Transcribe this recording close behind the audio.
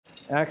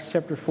Acts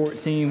chapter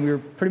 14. We're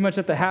pretty much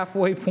at the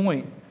halfway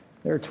point.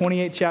 There are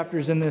 28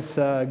 chapters in this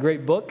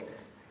great book,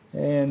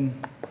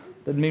 and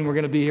doesn't mean we're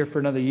going to be here for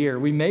another year.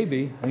 We may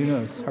be. Who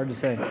knows? Hard to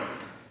say.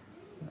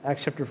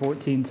 Acts chapter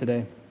 14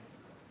 today.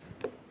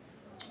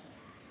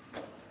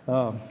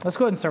 Let's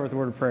go ahead and start with the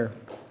word of prayer.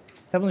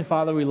 Heavenly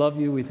Father, we love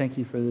you. We thank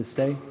you for this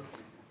day.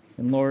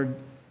 And Lord,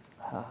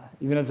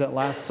 even as that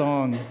last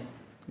song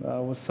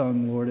was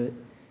sung, Lord,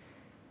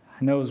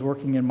 I know it was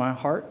working in my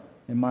heart,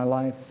 in my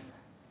life,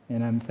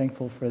 and I'm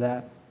thankful for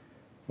that.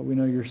 But we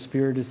know your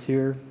Spirit is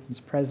here, is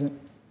present,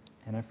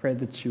 and I pray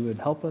that you would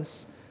help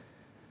us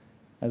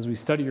as we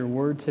study your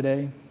word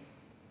today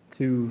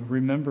to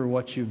remember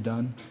what you've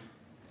done,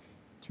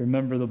 to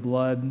remember the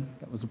blood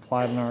that was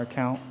applied on our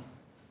account.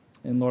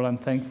 And Lord, I'm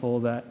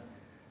thankful that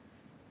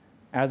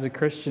as a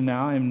Christian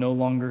now, I am no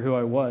longer who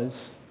I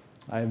was.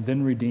 I have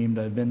been redeemed.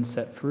 I've been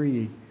set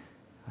free.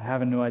 I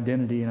have a new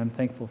identity, and I'm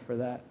thankful for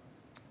that.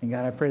 And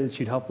God, I pray that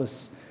you'd help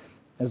us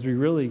as we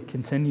really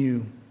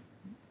continue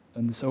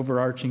on this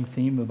overarching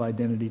theme of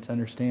identity to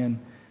understand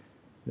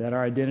that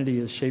our identity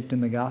is shaped in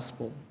the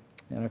gospel.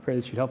 And I pray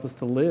that you'd help us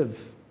to live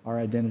our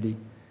identity.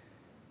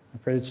 I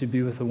pray that you'd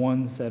be with the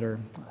ones that are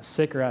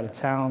sick or out of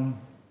town.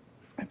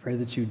 I pray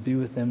that you'd be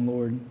with them,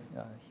 Lord.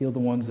 Heal the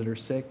ones that are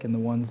sick and the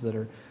ones that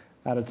are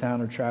out of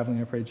town or traveling.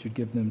 I pray that you'd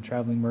give them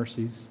traveling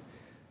mercies.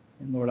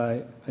 And Lord,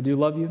 I do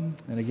love you.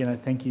 And again, I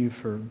thank you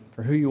for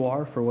who you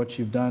are, for what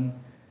you've done,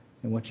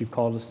 and what you've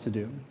called us to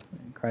do.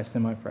 In Christ's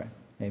name I pray.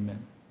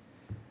 Amen.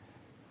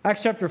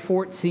 Acts chapter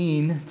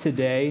 14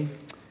 today.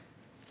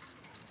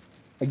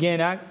 Again,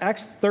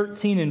 Acts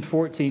 13 and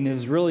 14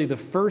 is really the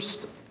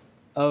first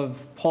of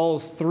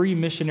Paul's 3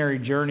 missionary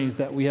journeys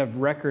that we have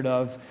record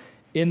of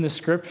in the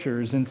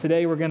Scriptures. And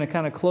today we're going to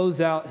kind of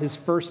close out his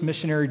first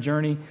missionary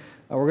journey.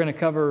 We're going to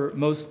cover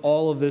most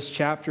all of this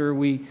chapter.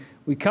 We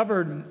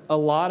covered a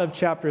lot of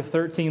chapter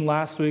 13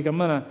 last week. I'm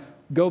going to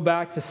go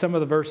back to some of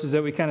the verses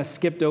that we kind of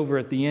skipped over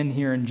at the end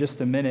here in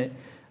just a minute.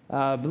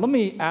 But let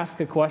me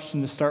ask a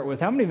question to start with.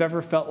 How many have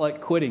ever felt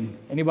like quitting?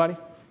 Anybody?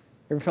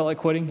 Ever felt like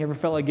quitting? Ever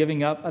felt like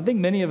giving up? I think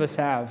many of us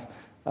have.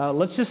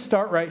 Let's just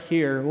start right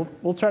here.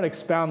 We'll try to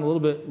expound a little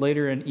bit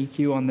later in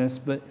EQ on this.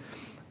 But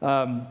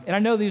and I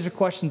know these are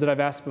questions that I've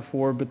asked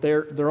before, but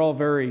they're all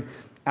very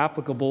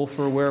applicable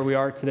for where we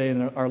are today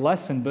in our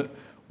lesson. But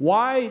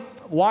why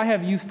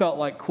have you felt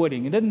like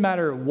quitting? It doesn't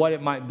matter what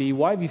it might be.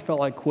 Why have you felt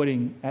like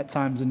quitting at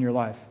times in your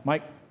life?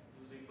 Mike?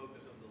 Losing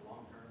focus of the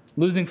long term.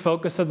 Losing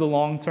focus of the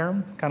long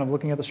term, kind of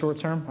looking at the short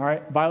term. All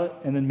right, Violet,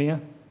 and then Mia.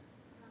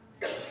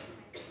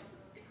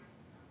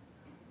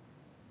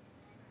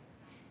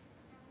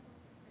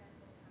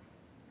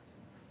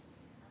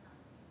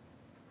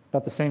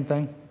 About the same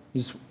thing?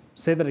 You just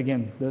say that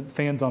again. The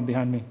fan's on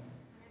behind me.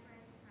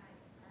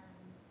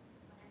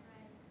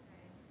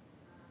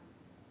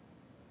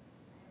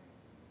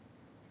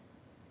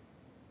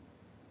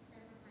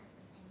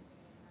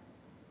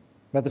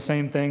 About the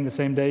same thing, the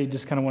same day, you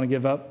just kind of want to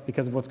give up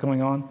because of what's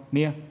going on?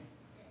 Mia?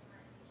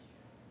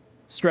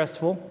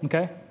 Stressful,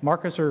 okay.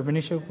 Marcus or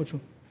Benicio, which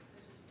one?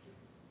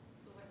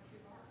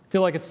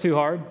 Feel like it's too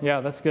hard?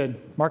 Yeah, that's good.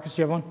 Marcus,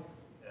 do you have one?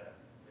 Yeah,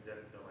 it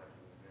doesn't feel like it was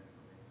meant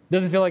for me.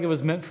 Doesn't feel like it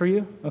was meant for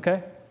you?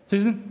 Okay.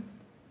 Susan?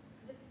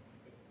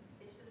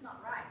 It's just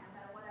not right. No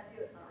matter what I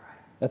do, it's not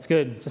right. That's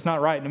good. Just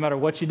not right. No matter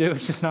what you do,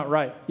 it's just not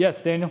right.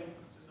 Yes, Daniel? It's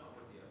just not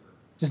worth the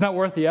effort. Just not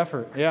worth the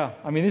effort. Yeah.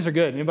 I mean, these are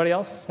good. Anybody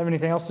else have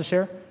anything else to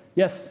share?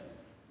 Yes.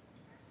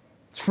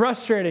 It's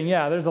frustrating.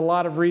 Yeah, there's a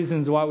lot of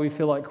reasons why we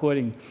feel like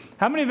quitting.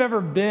 How many have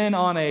ever been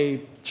on a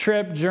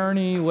trip,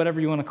 journey, whatever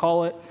you want to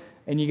call it,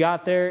 and you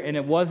got there and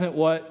it wasn't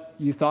what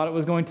you thought it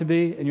was going to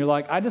be, and you're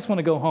like, I just want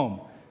to go home?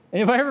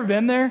 Anybody ever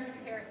been there?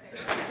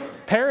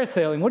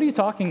 Parasailing. What are you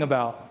talking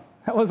about?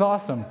 That was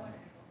awesome.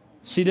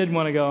 She did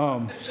want to go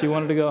home. She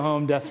wanted to go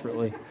home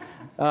desperately.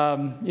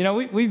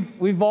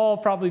 We've all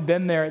probably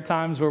been there at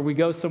times where we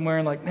go somewhere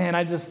and like, man,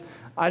 I just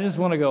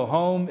want to go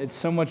home. It's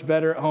so much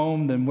better at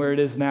home than where it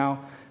is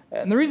now.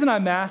 And the reason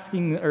I'm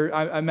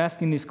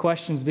asking these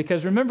questions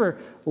because remember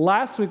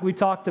last week we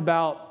talked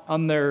about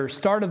on their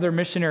start of their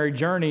missionary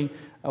journey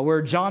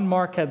where John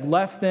Mark had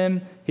left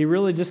them. He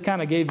really just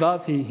kind of gave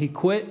up. He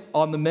quit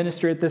on the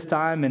ministry at this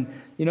time, and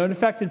it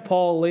affected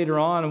Paul later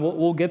on. And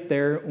we'll get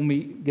there when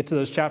we get to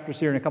those chapters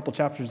here in a couple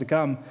chapters to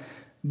come.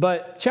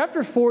 But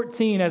chapter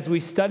 14, as we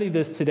study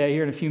this today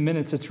here in a few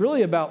minutes, it's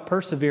really about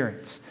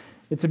perseverance.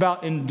 It's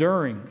about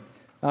enduring.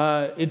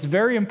 It's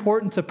very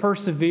important to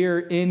persevere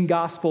in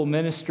gospel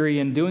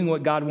ministry and doing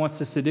what God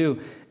wants us to do.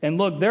 And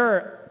look, there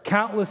are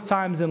countless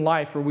times in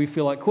life where we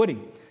feel like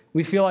quitting.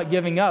 We feel like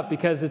giving up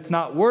because it's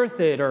not worth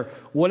it, or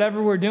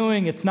whatever we're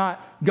doing, it's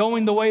not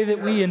going the way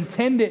that we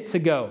intend it to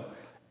go.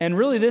 And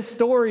really, this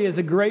story is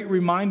a great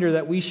reminder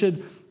that we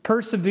should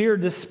persevere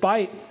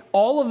despite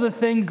all of the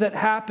things that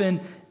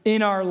happen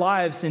in our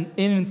lives and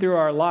in and through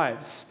our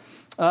lives.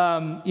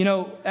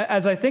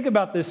 As I think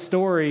about this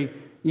story,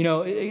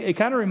 it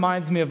kind of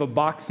reminds me of a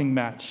boxing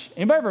match.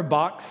 Anybody ever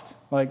boxed?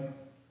 Like,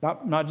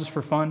 not just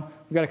for fun?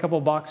 We've got a couple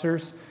of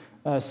boxers.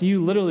 So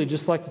you literally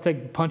just like to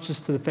take punches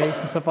to the face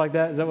and stuff like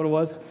that? Is that what it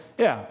was?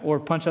 Yeah, or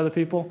punch other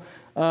people.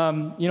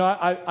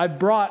 I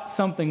brought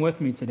something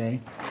with me today.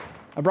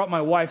 I brought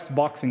my wife's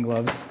boxing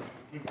gloves.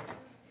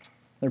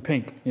 They're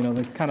pink.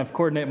 They kind of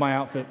coordinate my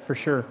outfit for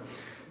sure.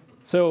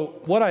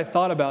 So what I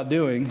thought about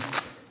doing,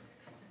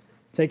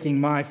 taking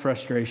my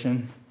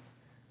frustration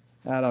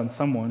out on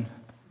someone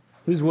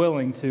who's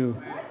willing to.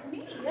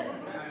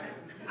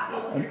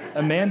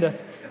 Amanda,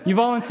 you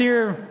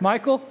volunteer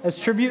Michael as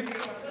tribute?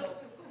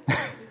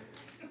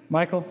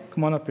 Michael,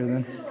 come on up here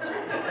then.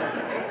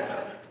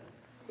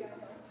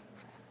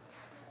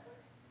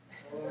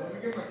 Let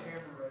me get my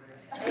camera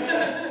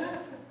ready.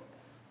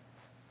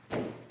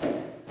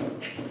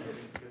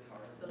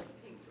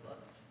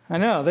 I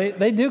know,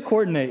 they do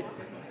coordinate.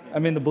 I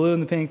mean, the blue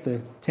and the pink,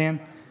 the tan.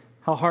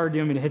 How hard do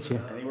you want me to hit you?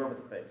 Anywhere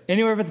with the face.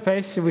 Anywhere but the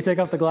face? Should we take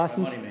off the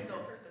glasses?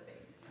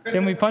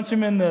 Can we punch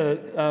him in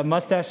the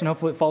mustache and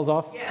hopefully it falls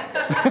off?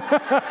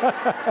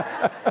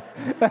 Yeah.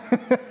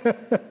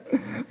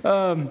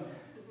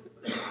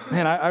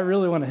 Man, I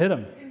really want to hit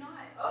him. Do not.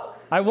 Oh.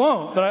 I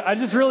won't, but I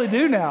just really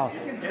do now.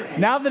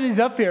 Now that he's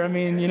up here, I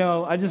mean,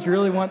 I just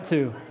really want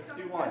to. Just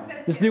do one.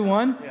 Just do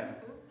one? Yeah.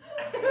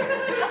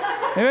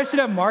 Maybe I should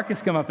have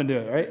Marcus come up and do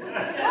it, right?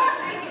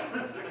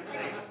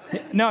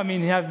 No, I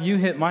mean, have you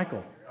hit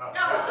Michael.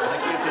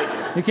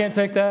 You can't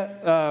take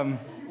that?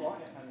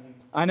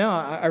 I know,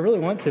 I really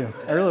want to.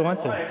 I really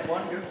want to.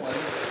 One good one.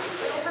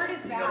 It'll hurt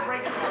his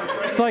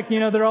back. It's like,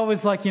 they're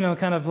always like,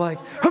 kind of like,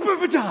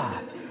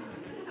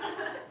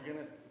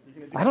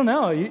 I don't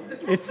know.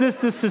 It's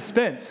this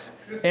suspense.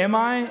 Am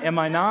I? Am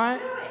I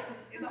not?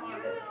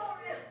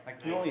 I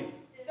can only.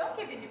 Don't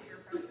give in to your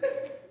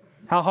friend.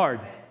 How hard?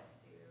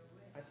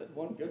 I said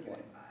one good one.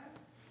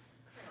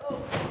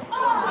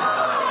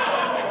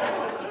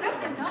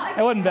 That's enough.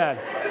 It wasn't bad.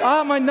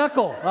 Ah, my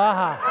knuckle.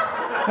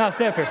 Aha. No,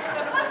 stay up here.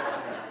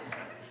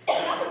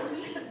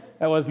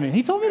 That was me.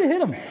 He told me to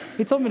hit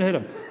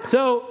him.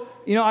 So,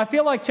 I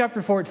feel like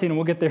chapter 14, and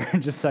we'll get there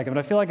in just a second,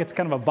 but I feel like it's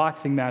kind of a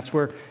boxing match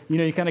where,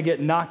 you kind of get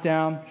knocked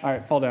down. All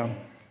right, fall down.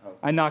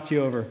 I knocked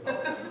you over.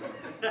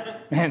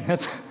 Man,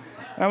 that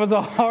was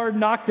a hard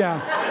knockdown.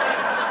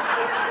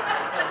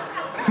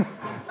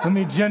 Let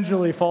me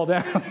gingerly fall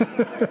down.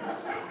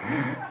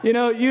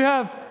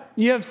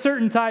 You have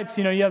certain types,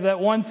 you have that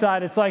one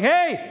side, it's like,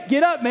 hey,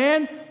 get up,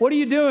 man. What are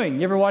you doing?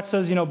 You ever watch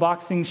those,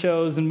 boxing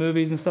shows and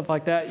movies and stuff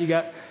like that? You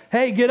got,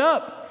 hey, get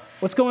up.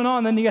 What's going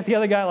on? Then you got the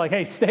other guy like,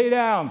 hey, stay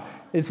down.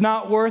 It's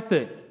not worth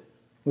it.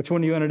 Which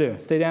one do you want to do?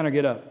 Stay down or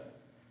get up?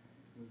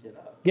 Get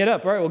up. Get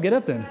up. All right, well, get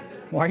up then.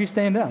 Why are you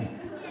staying down?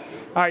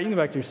 All right, you can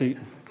go back to your seat.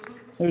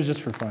 It was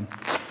just for fun.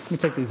 Let me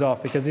take these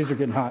off because these are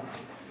getting hot.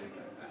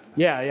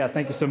 Yeah,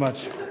 thank you so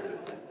much.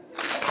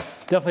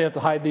 Definitely have to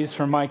hide these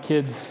from my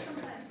kids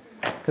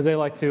because they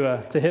like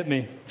to hit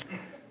me.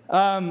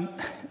 On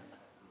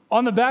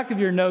the back of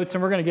your notes,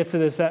 and we're going to get to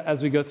this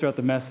as we go throughout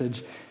the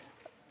message,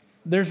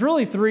 there's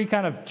really three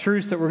kind of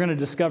truths that we're going to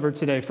discover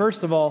today.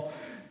 First of all,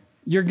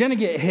 you're going to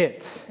get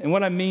hit. And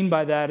what I mean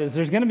by that is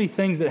there's going to be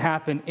things that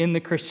happen in the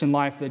Christian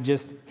life that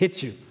just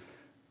hit you,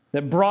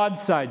 that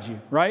broadside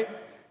you, right?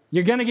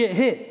 You're going to get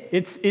hit.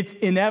 It's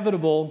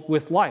inevitable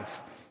with life,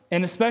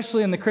 and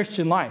especially in the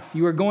Christian life.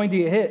 You are going to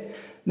get hit.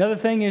 Another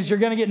thing is you're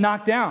going to get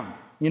knocked down.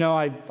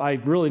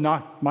 I really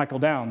knocked Michael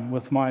down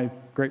with my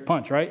great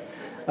punch, right?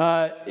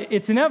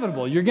 It's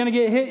inevitable. You're going to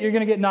get hit. You're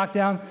going to get knocked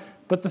down.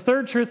 But the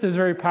third truth is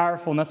very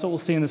powerful, and that's what we'll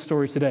see in the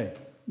story today.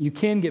 You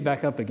can get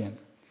back up again.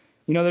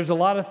 There's a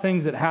lot of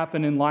things that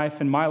happen in life,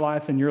 in my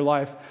life, in your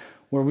life,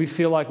 where we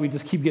feel like we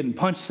just keep getting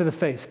punched to the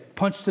face,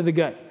 punched to the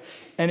gut,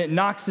 and it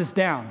knocks us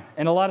down.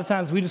 And a lot of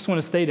times we just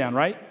want to stay down,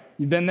 right?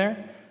 You've been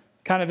there?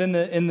 Kind of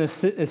in the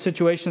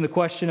situation, the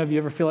question of you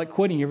ever feel like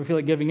quitting, you ever feel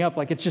like giving up,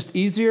 like it's just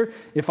easier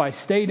if I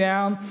stay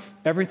down,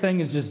 everything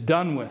is just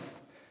done with.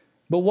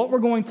 But what we're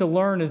going to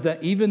learn is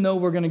that even though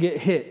we're going to get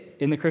hit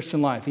in the Christian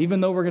life,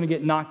 even though we're going to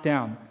get knocked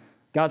down,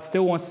 God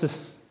still wants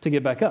us to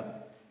get back up.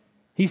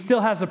 He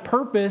still has a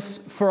purpose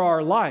for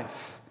our life.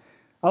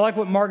 I like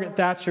what Margaret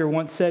Thatcher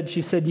once said.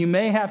 She said, you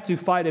may have to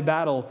fight a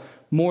battle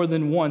more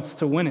than once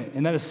to win it.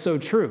 And that is so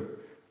true.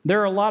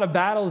 There are a lot of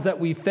battles that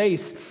we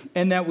face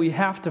and that we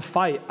have to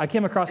fight. I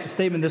came across a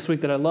statement this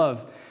week that I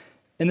love.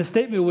 And the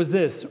statement was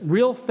this: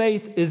 real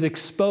faith is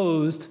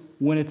exposed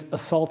when it's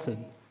assaulted.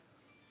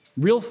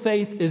 Real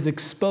faith is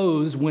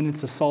exposed when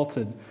it's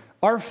assaulted.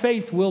 Our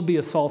faith will be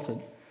assaulted.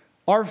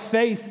 Our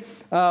faith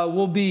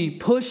will be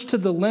pushed to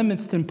the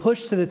limits and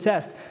pushed to the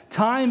test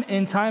time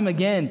and time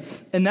again.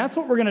 And that's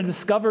what we're going to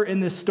discover in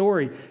this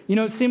story.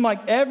 It seemed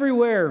like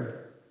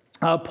everywhere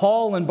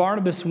Paul and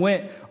Barnabas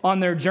went on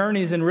their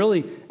journeys, and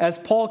really, as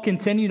Paul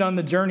continued on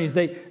the journeys,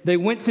 they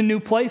went to new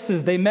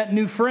places, they met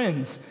new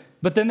friends,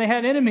 but then they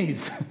had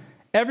enemies.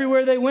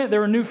 Everywhere they went, there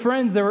were new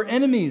friends, there were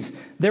enemies,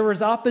 there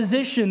was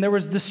opposition, there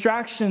was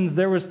distractions,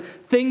 there was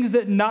things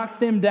that knocked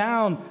them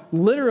down,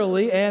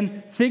 literally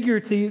and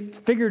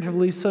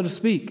figuratively, so to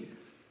speak.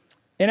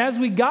 And as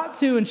we got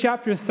to in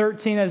chapter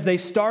 13, as they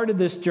started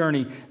this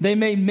journey, they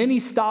made many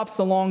stops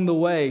along the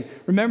way.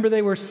 Remember,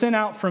 they were sent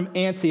out from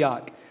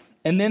Antioch.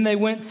 And then they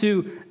went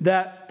to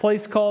that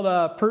place called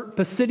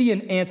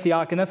Pisidian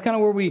Antioch, and that's kind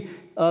of where we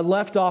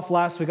left off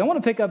last week. I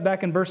want to pick up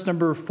back in verse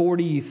number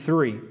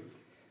 43.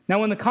 Now,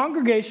 when the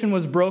congregation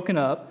was broken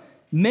up,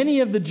 many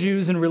of the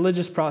Jews and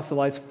religious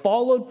proselytes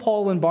followed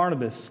Paul and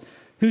Barnabas,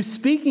 who,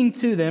 speaking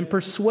to them,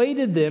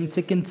 persuaded them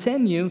to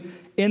continue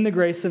in the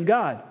grace of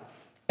God.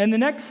 And the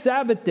next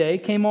Sabbath day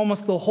came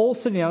almost the whole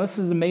city. Now, this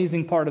is the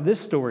amazing part of this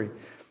story,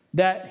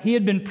 that he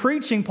had been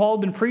preaching, Paul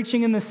had been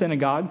preaching in the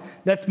synagogue.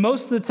 That's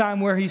most of the time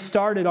where he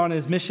started on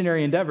his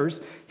missionary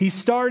endeavors. He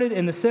started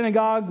in the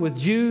synagogue with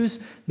Jews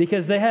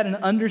because they had an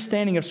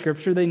understanding of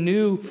Scripture. They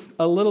knew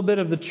a little bit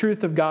of the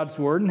truth of God's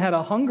Word and had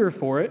a hunger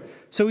for it.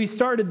 So he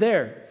started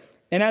there.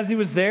 And as he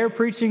was there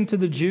preaching to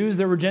the Jews,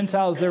 there were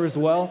Gentiles there as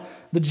well.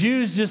 The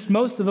Jews, just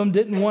most of them,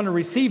 didn't want to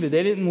receive it.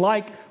 They didn't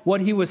like what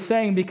he was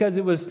saying because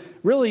it was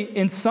really,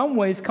 in some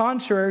ways,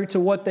 contrary to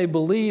what they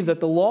believed, that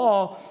the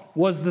law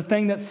was the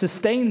thing that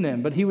sustained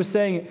them. But he was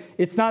saying,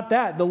 it's not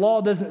that. The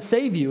law doesn't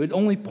save you. It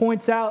only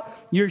points out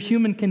your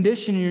human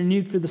condition and your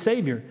need for the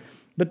Savior.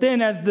 But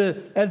then as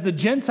the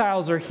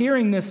Gentiles are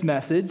hearing this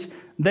message,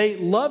 they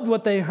loved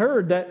what they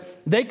heard, that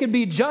they could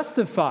be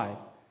justified.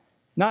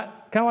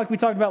 Not kind of like we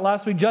talked about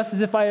last week, just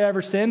as if I had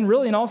ever sinned,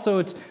 really, and also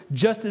it's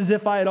just as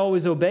if I had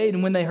always obeyed.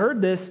 And when they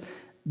heard this,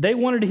 they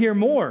wanted to hear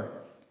more.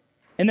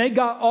 And they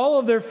got all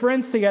of their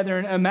friends together,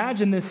 and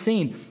imagine this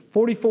scene.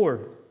 44,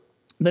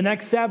 the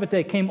next Sabbath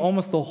day came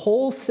almost the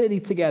whole city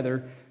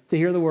together to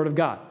hear the word of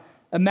God.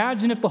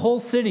 Imagine if the whole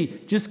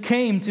city just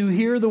came to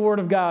hear the word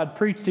of God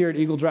preached here at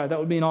Eagle Drive. That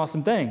would be an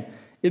awesome thing.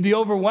 It'd be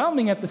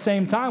overwhelming at the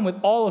same time with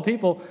all the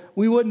people.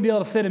 We wouldn't be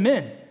able to fit them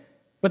in.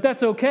 But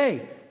that's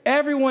okay.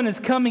 Everyone is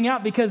coming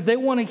out because they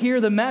want to hear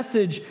the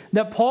message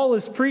that Paul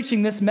is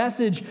preaching, this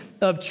message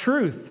of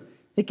truth.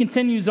 It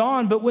continues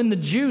on, but when the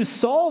Jews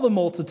saw the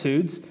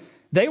multitudes,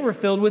 they were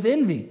filled with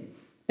envy.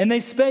 And they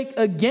spake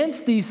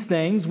against these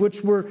things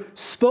which were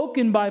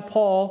spoken by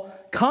Paul,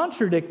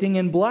 contradicting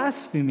and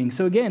blaspheming.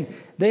 So again,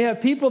 they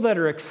have people that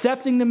are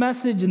accepting the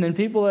message and then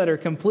people that are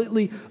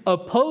completely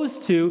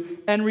opposed to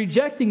and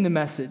rejecting the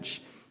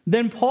message.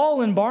 Then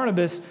Paul and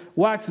Barnabas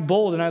waxed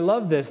bold, and I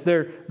love this.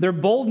 Their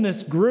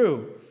boldness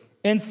grew,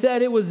 and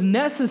said it was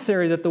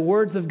necessary that the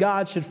words of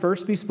God should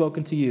first be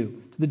spoken to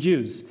you, to the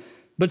Jews.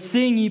 But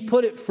seeing ye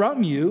put it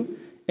from you,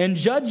 and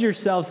judge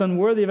yourselves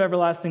unworthy of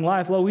everlasting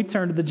life, lo, we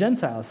turn to the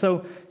Gentiles.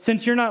 So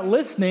since you're not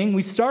listening,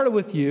 we started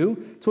with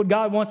you. It's what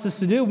God wants us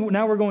to do.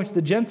 Now we're going to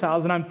the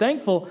Gentiles, and I'm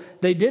thankful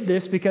they did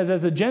this because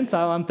as a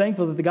Gentile, I'm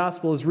thankful that the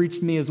gospel has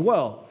reached me as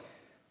well.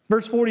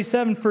 Verse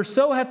 47, for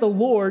so hath the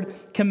Lord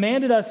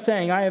commanded us,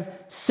 saying, I have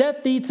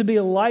set thee to be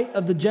a light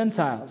of the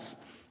Gentiles,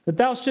 that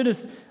thou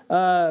shouldest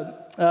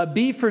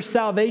be for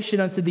salvation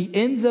unto the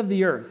ends of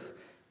the earth.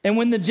 And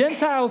when the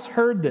Gentiles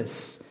heard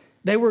this,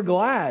 they were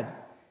glad,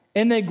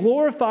 and they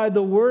glorified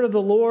the word of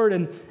the Lord,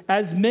 and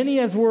as many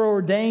as were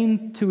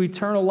ordained to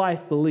eternal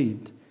life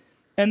believed.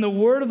 And the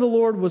word of the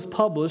Lord was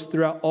published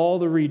throughout all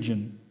the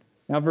region.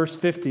 Now, verse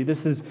 50,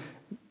 this is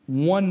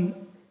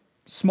one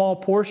small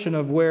portion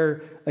of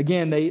where,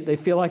 again, they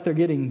feel like they're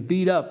getting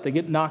beat up, they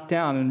get knocked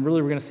down, and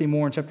really we're going to see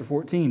more in chapter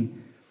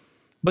 14.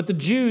 But the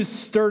Jews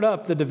stirred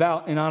up the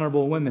devout and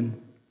honorable women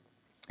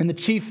and the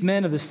chief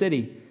men of the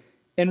city,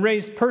 and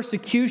raised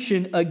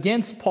persecution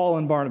against Paul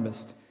and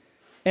Barnabas,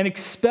 and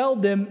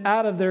expelled them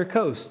out of their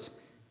coast.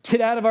 Get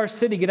out of our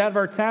city, get out of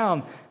our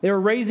town. They were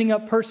raising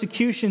up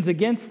persecutions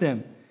against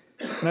them.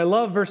 And I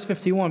love verse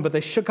 51, but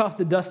they shook off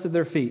the dust of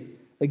their feet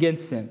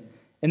against them.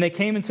 And they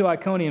came into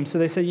Iconium. So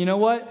they said, you know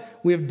what?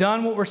 We have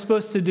done what we're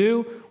supposed to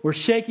do. We're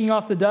shaking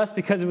off the dust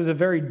because it was a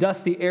very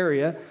dusty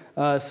area,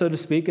 so to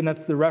speak. And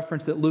that's the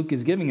reference that Luke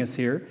is giving us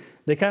here.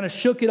 They kind of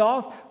shook it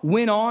off,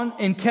 went on,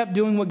 and kept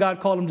doing what God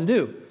called them to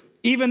do.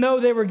 Even though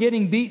they were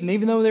getting beaten,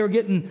 even though they were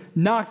getting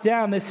knocked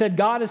down, they said,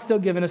 God has still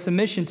given us a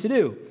mission to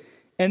do.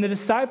 And the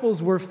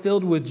disciples were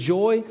filled with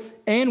joy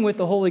and with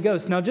the Holy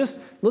Ghost. Now,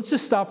 let's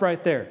just stop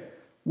right there.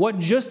 What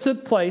just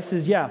took place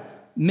is,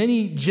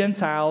 many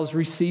Gentiles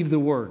received the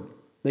word.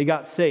 They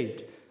got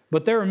saved.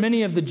 But there were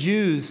many of the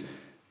Jews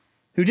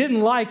who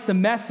didn't like the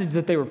message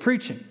that they were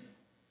preaching.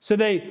 So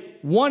they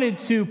wanted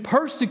to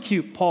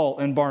persecute Paul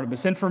and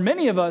Barnabas. And for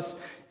many of us,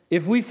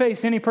 if we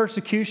face any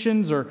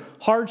persecutions or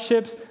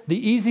hardships, the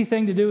easy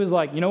thing to do is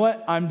like, you know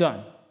what? I'm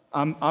done.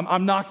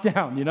 I'm knocked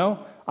down, you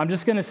know? I'm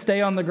just going to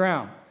stay on the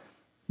ground.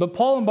 But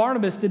Paul and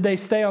Barnabas, did they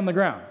stay on the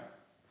ground?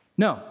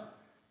 No.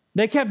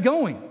 They kept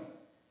going.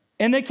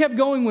 And they kept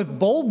going with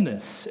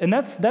boldness. And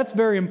that's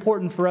very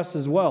important for us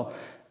as well.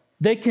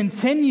 They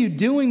continued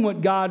doing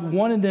what God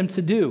wanted them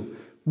to do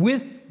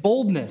with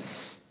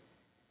boldness.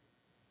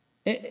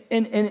 And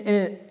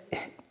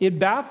it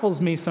baffles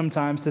me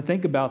sometimes to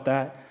think about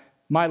that,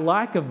 my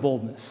lack of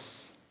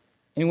boldness.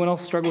 Anyone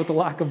else struggle with the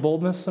lack of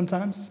boldness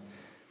sometimes?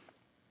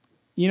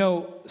 You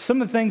know,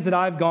 some of the things that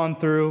I've gone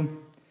through,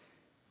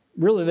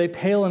 really, they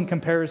pale in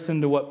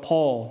comparison to what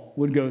Paul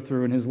would go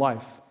through in his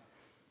life.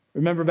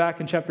 Remember back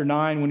in chapter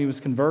 9 when he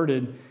was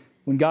converted,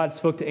 when God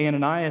spoke to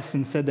Ananias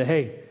and said that,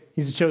 hey,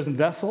 he's a chosen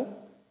vessel.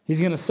 He's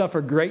going to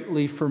suffer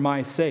greatly for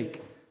my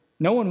sake.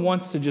 No one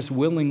wants to just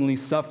willingly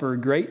suffer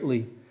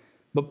greatly.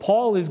 But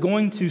Paul is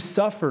going to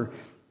suffer.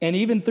 And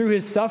even through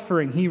his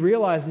suffering, he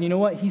realized, you know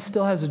what? He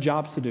still has a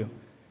job to do.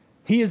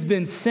 He has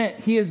been sent,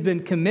 he has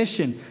been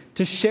commissioned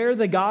to share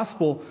the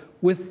gospel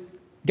with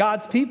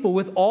God's people,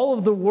 with all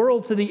of the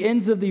world to the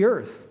ends of the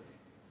earth.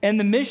 And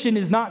the mission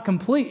is not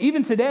complete.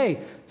 Even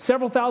today,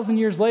 several thousand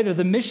years later,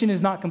 the mission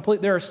is not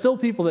complete. There are still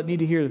people that need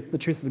to hear the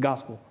truth of the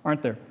gospel,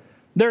 aren't there?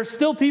 There are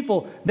still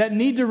people that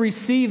need to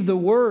receive the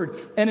word,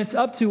 and it's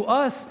up to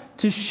us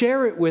to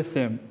share it with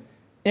them.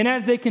 And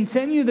as they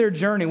continue their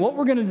journey, what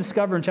we're going to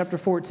discover in chapter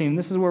 14,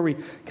 this is where we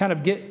kind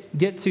of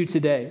get to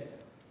today.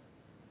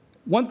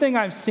 One thing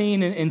I've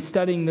seen in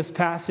studying this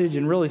passage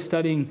and really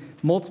studying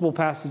multiple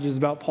passages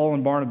about Paul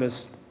and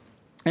Barnabas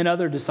and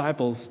other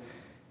disciples,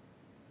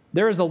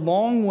 there is a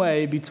long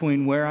way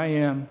between where I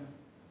am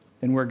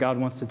and where God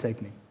wants to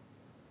take me.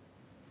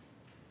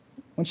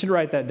 I want you to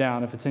write that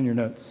down if it's in your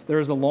notes. There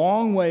is a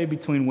long way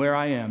between where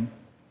I am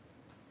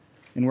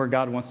and where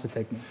God wants to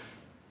take me.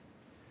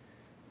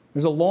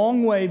 There's a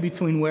long way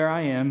between where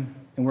I am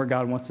and where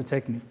God wants to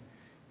take me.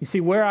 You see,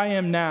 where I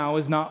am now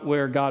is not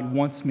where God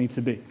wants me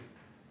to be.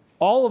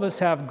 All of us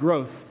have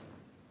growth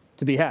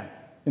to be had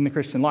in the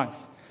Christian life.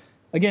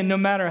 Again, no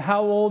matter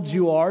how old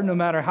you are, no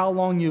matter how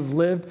long you've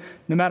lived,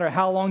 no matter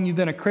how long you've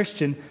been a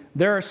Christian,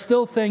 there are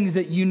still things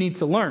that you need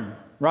to learn,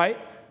 right?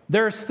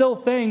 There are still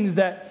things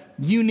that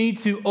you need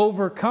to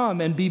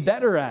overcome and be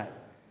better at.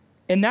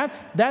 And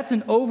that's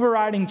an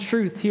overriding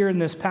truth here in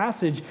this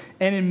passage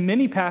and in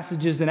many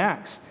passages in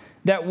Acts.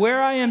 That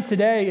where I am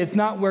today is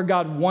not where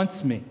God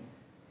wants me.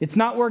 It's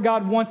not where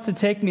God wants to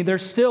take me.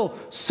 There's still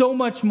so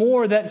much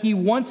more that He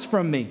wants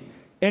from me.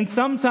 And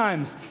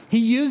sometimes He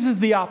uses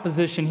the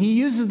opposition, He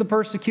uses the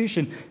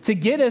persecution to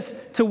get us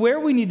to where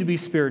we need to be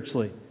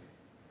spiritually.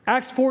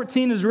 Acts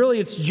 14 is really,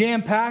 it's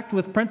jam-packed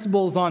with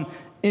principles on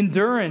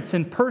endurance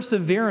and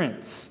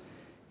perseverance.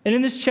 And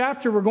in this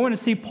chapter, we're going to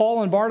see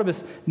Paul and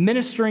Barnabas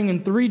ministering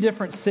in 3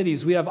 different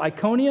cities. We have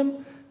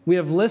Iconium, we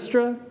have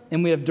Lystra,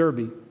 and we have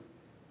Derbe.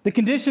 The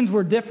conditions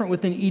were different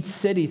within each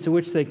city to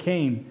which they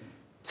came.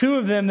 2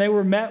 of them, they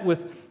were met with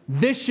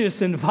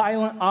vicious and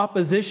violent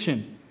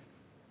opposition.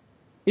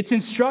 It's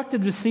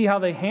instructive to see how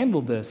they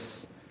handled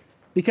this,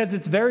 because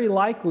it's very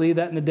likely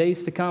that in the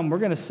days to come, we're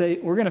going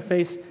to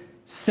face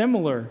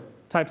similar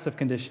types of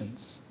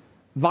conditions.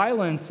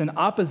 Violence and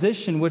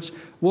opposition, which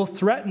will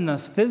threaten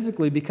us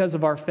physically because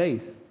of our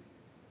faith.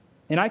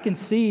 And I can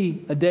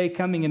see a day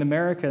coming in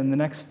America in the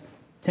next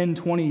 10,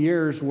 20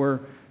 years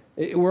where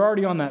we're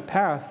already on that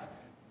path.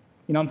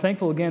 You know, I'm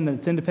thankful again that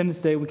it's Independence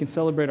Day, we can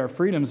celebrate our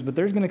freedoms, but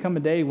there's going to come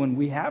a day when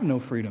we have no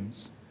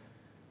freedoms,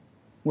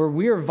 where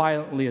we are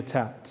violently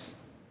attacked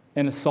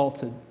and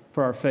assaulted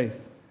for our faith.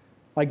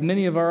 Like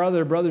many of our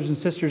other brothers and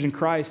sisters in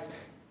Christ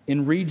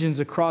in regions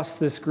across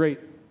this great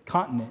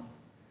continent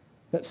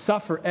that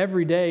suffer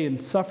every day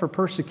and suffer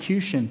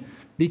persecution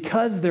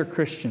because they're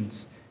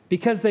Christians,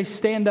 because they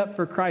stand up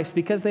for Christ,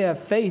 because they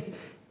have faith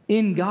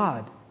in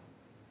God.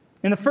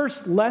 And the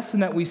first lesson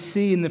that we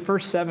see in the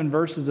first 7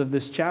 verses of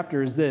this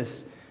chapter is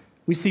this.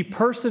 We see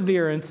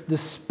perseverance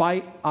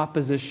despite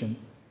opposition.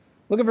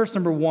 Look at verse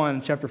number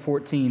 1, chapter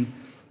 14.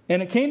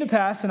 And it came to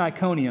pass in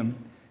Iconium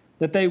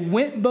that they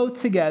went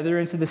both together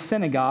into the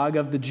synagogue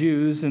of the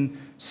Jews, and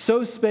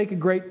so spake a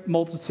great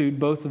multitude,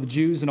 both of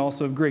Jews and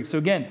also of Greeks. So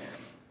again,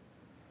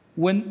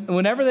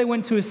 whenever they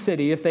went to a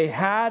city, if they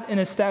had an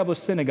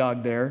established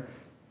synagogue there,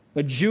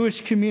 a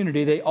Jewish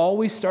community, they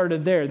always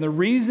started there. And the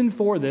reason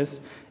for this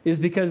is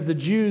because the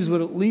Jews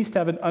would at least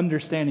have an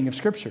understanding of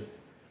Scripture.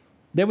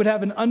 They would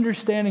have an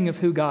understanding of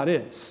who God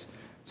is.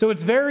 So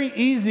it's very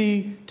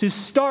easy to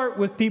start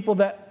with people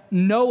that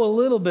know a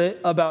little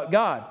bit about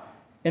God.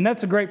 And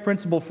that's a great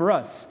principle for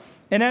us.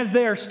 And as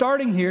they are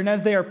starting here and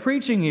as they are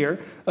preaching here,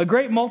 a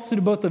great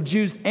multitude both of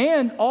Jews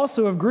and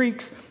also of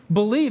Greeks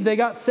believe they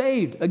got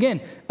saved.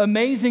 Again,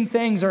 amazing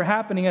things are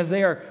happening as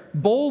they are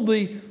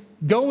boldly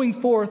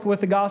going forth with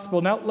the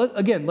gospel. Now,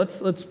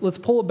 let's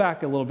pull it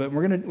back a little bit.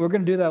 We're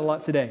gonna do that a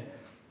lot today.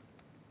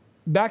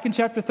 Back in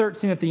chapter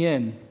 13 at the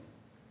end,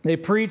 they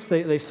preached,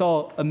 they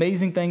saw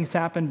amazing things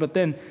happen, but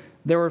then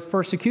there was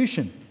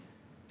persecution.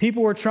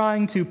 People were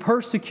trying to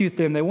persecute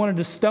them. They wanted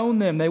to stone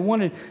them. They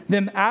wanted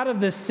them out of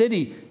this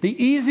city.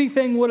 The easy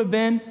thing would have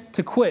been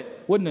to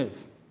quit, wouldn't it?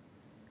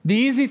 The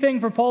easy thing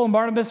for Paul and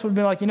Barnabas would have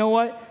been like, you know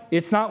what?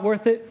 It's not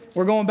worth it.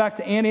 We're going back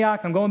to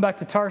Antioch. I'm going back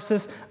to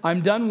Tarsus.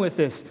 I'm done with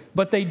this.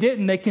 But they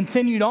didn't. They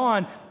continued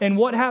on. And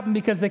what happened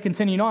because they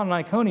continued on in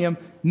Iconium?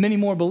 Many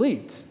more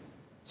believed.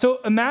 So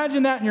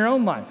imagine that in your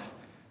own life.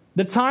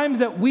 The times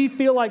that we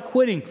feel like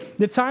quitting,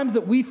 the times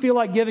that we feel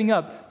like giving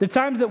up, the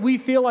times that we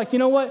feel like, you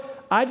know what?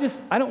 I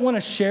don't want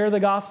to share the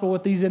gospel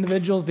with these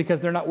individuals because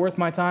they're not worth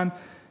my time.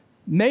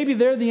 Maybe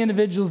they're the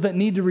individuals that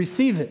need to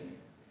receive it,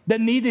 that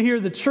need to hear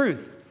the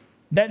truth,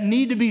 that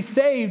need to be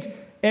saved.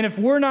 And if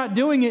we're not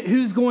doing it,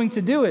 who's going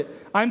to do it?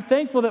 I'm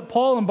thankful that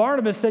Paul and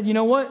Barnabas said, you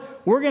know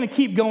what? We're going to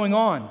keep going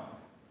on.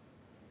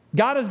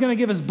 God is going to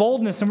give us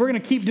boldness, and we're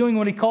going to keep doing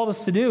what He called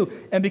us to do.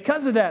 And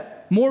because of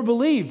that, more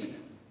believed.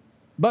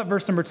 But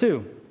verse number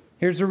 2,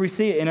 Here's where we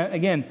see it. And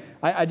again,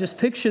 I just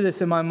picture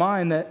this in my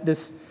mind that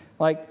this,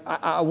 like,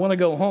 I want to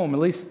go home. At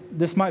least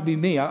this might be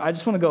me. I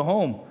just want to go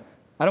home.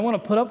 I don't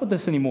want to put up with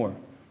this anymore.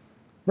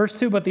 Verse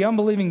 2, but the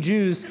unbelieving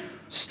Jews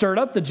stirred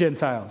up the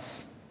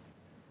Gentiles.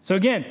 So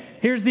again,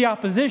 here's the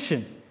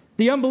opposition.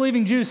 The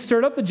unbelieving Jews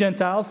stirred up the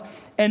Gentiles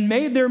and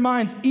made their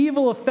minds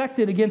evil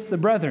affected against the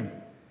brethren.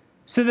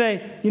 So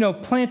they,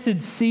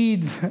 planted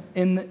seeds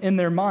in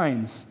their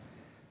minds.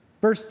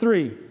 Verse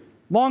 3,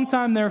 long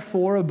time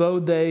therefore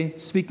abode they,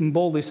 speaking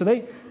boldly. So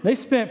they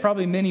spent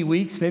probably many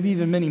weeks, maybe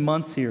even many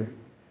months here.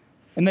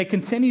 And they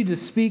continued to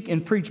speak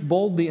and preach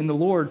boldly in the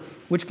Lord,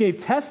 which gave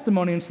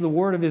testimony unto the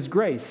word of his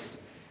grace.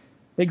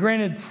 They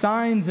granted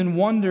signs and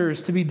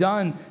wonders to be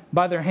done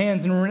by their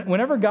hands. And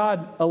whenever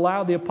God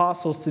allowed the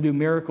apostles to do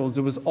miracles,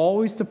 it was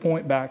always to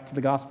point back to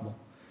the gospel.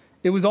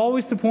 It was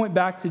always to point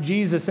back to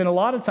Jesus. And a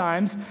lot of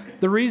times,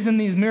 the reason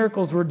these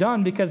miracles were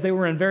done because they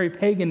were in very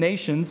pagan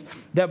nations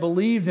that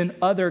believed in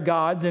other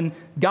gods. And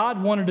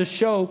God wanted to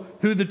show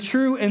who the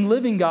true and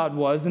living God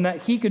was and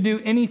that he could do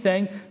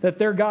anything that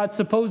their God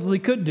supposedly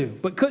could do,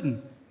 but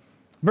couldn't.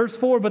 Verse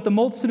 4, but the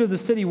multitude of the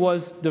city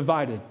was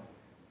divided.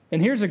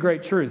 And here's a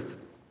great truth.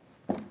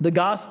 The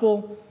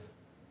gospel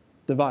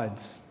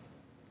divides.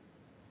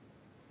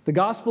 The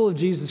gospel of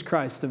Jesus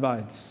Christ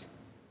divides,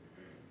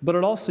 but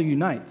it also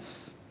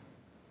unites.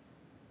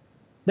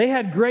 They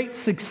had great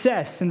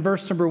success in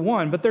verse number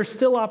 1, but there's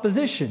still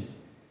opposition.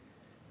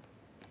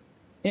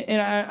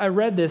 And I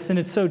read this, and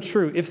it's so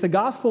true. If the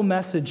gospel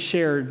message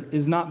shared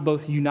is not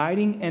both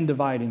uniting and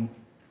dividing,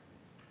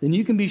 then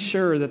you can be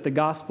sure that the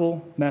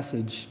gospel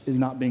message is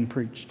not being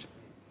preached.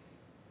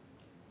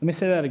 Let me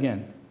say that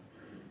again.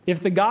 If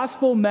the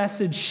gospel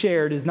message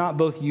shared is not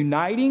both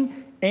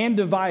uniting and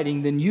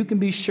dividing, then you can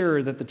be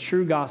sure that the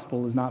true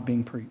gospel is not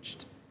being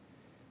preached.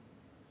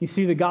 You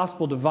see, the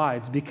gospel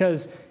divides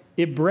because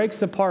it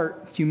breaks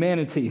apart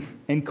humanity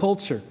and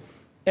culture,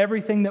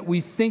 everything that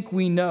we think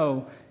we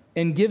know,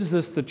 and gives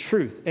us the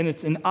truth. And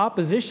it's in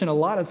opposition a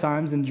lot of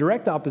times, in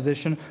direct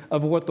opposition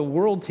of what the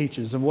world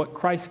teaches, of what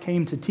Christ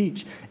came to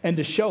teach and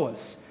to show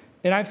us.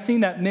 And I've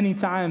seen that many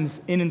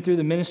times in and through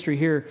the ministry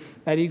here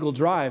at Eagle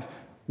Drive,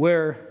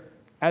 where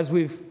as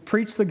we've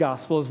preached the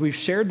gospel, as we've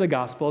shared the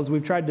gospel, as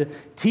we've tried to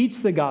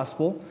teach the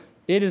gospel,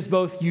 it has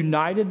both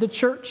united the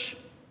church,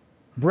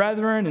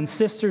 brethren and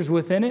sisters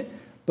within it,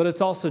 but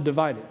it's also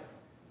divided.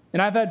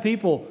 And I've had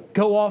people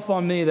go off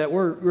on me that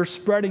we're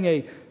spreading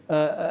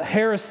a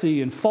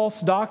heresy and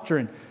false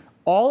doctrine.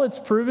 All it's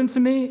proven to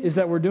me is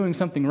that we're doing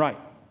something right.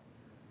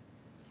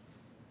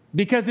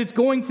 Because it's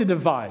going to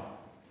divide.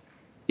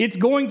 It's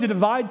going to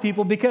divide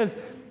people because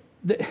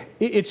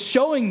it's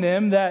showing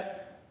them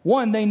that,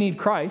 one, they need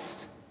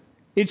Christ.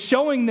 It's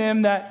showing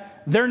them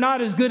that they're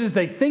not as good as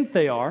they think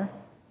they are,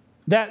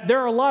 that there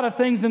are a lot of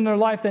things in their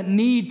life that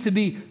need to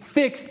be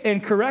fixed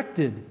and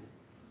corrected.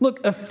 Look,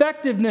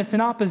 effectiveness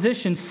and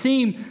opposition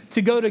seem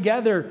to go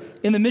together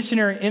in the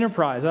missionary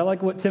enterprise. I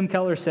like what Tim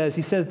Keller says.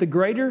 He says, the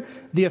greater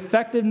the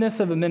effectiveness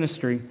of a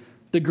ministry,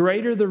 the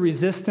greater the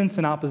resistance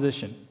and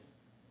opposition.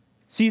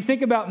 So you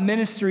think about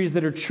ministries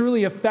that are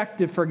truly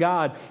effective for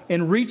God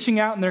and reaching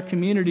out in their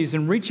communities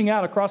and reaching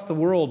out across the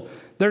world,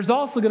 there's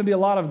also going to be a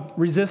lot of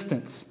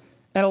resistance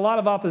and a lot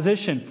of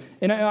opposition.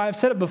 And I've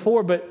said it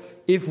before, but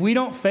if we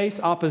don't face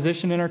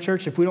opposition in our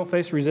church, if we don't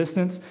face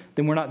resistance,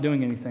 then we're not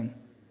doing anything.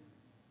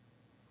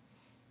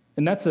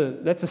 And that's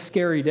a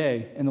scary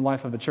day in the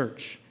life of a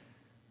church,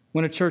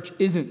 when a church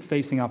isn't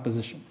facing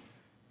opposition,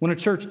 when a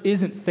church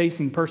isn't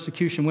facing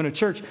persecution, when a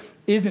church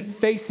isn't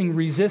facing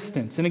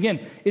resistance. And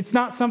again, it's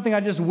not something I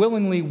just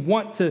willingly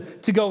want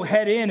to go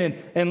head in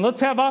and let's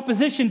have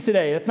opposition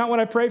today. That's not what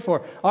I pray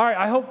for. All right,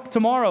 I hope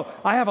tomorrow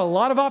I have a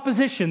lot of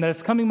opposition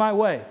that's coming my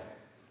way.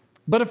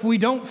 But if we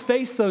don't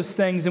face those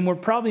things, then we're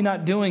probably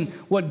not doing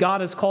what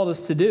God has called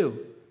us to do.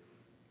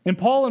 And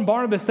Paul and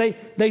Barnabas,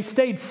 they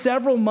stayed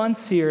several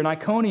months here in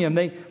Iconium.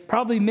 They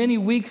probably many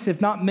weeks,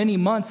 if not many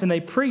months, and they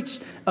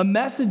preached a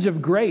message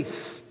of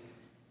grace.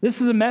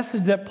 This is a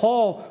message that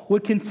Paul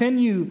would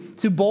continue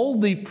to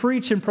boldly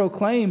preach and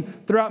proclaim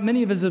throughout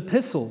many of his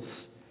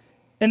epistles.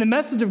 And the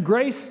message of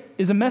grace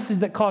is a message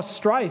that caused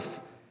strife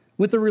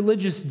with the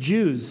religious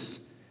Jews.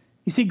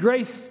 You see,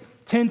 grace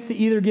tends to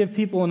either give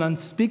people an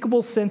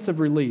unspeakable sense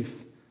of relief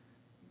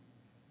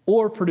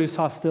or produce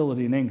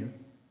hostility and anger.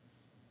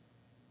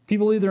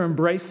 People either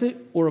embrace it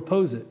or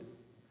oppose it.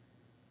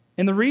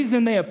 And the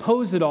reason they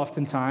oppose it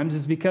oftentimes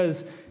is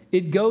because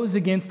it goes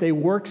against a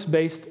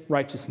works-based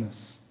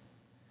righteousness.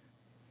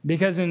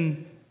 Because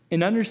in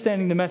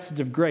understanding the message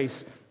of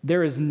grace,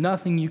 there is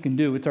nothing you can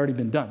do. It's already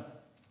been done.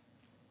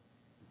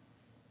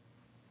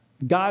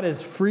 God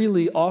has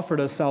freely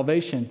offered us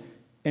salvation,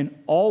 and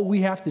all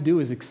we have to do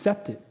is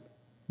accept it.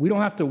 We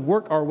don't have to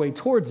work our way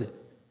towards it.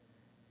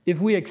 If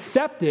we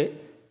accept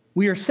it,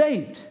 we are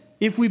saved.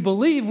 If we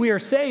believe, we are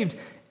saved.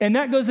 And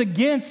that goes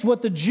against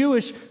what the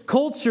Jewish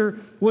culture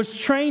was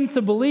trained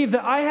to believe,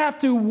 that I have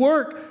to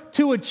work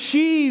to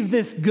achieve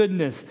this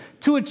goodness,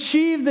 to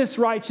achieve this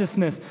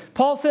righteousness.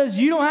 Paul says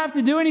you don't have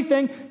to do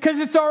anything because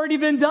it's already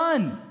been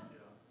done.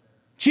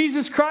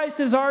 Jesus Christ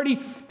has already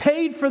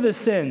paid for the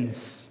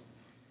sins.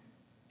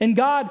 And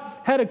God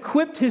had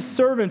equipped his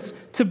servants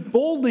to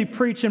boldly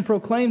preach and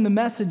proclaim the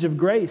message of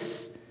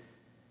grace.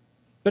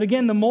 But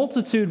again, the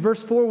multitude,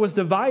 verse 4, was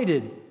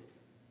divided.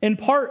 In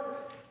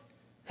part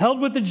held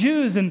with the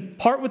Jews and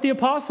part with the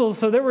apostles.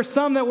 So there were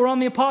some that were on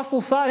the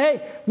apostles' side.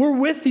 Hey, we're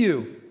with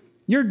you.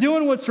 You're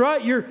doing what's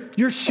right.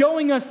 You're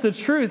showing us the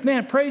truth.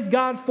 Man, praise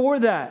God for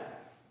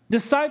that.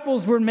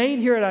 Disciples were made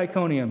here at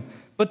Iconium.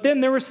 But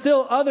then there were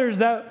still others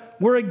that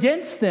were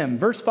against them.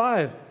 Verse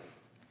 5.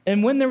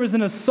 And when there was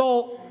an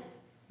assault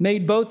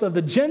made both of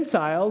the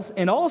Gentiles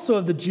and also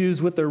of the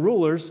Jews with their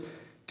rulers,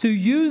 to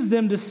use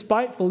them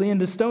despitefully and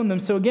to stone them.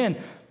 So again,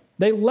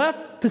 they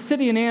left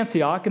Pisidian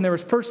Antioch, and there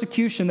was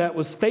persecution that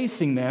was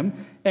facing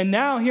them. And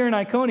now here in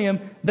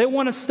Iconium, they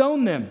want to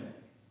stone them.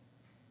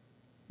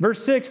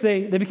 Verse 6,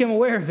 they became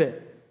aware of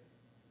it.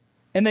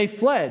 And they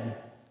fled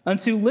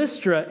unto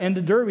Lystra and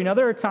to Derbe. Now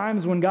there are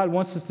times when God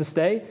wants us to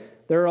stay.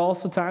 There are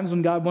also times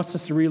when God wants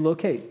us to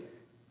relocate.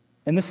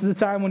 And this is a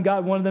time when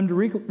God wanted them to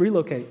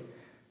relocate.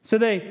 So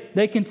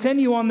they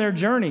continue on their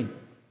journey.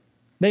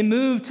 They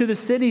move to the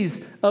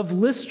cities of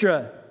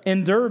Lystra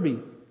and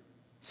Derbe.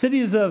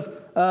 Cities of,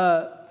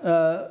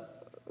 I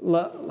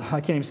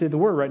can't even say the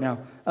word right now,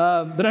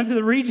 but unto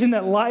the region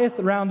that lieth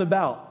round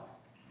about.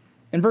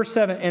 In verse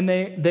 7,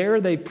 and there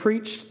they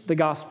preached the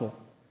gospel.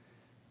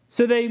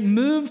 So they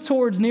moved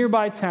towards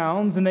nearby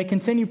towns, and they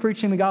continue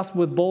preaching the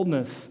gospel with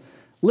boldness.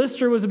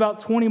 Lystra was about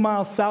 20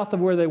 miles south of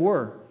where they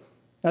were.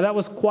 Now that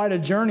was quite a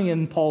journey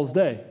in Paul's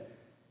day.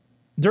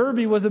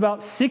 Derbe was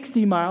about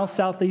 60 miles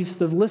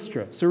southeast of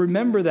Lystra. So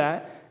remember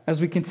that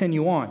as we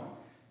continue on.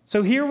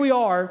 So here we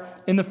are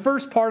in the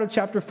first part of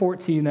chapter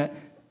 14, that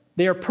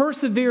they are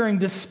persevering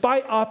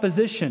despite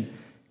opposition.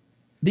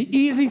 The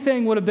easy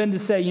thing would have been to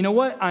say, you know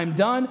what, I'm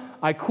done,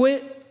 I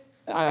quit,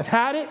 I've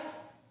had it,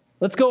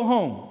 let's go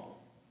home.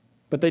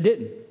 But they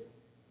didn't.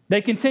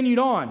 They continued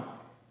on.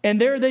 And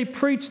there they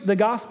preached the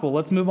gospel.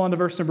 Let's move on to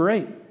verse number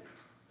 8.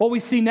 What we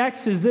see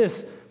next is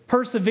this: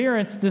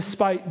 perseverance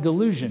despite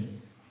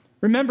delusion.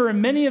 Remember, in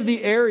many of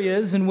the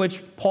areas in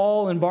which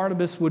Paul and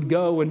Barnabas would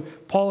go, and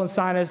Paul and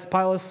Silas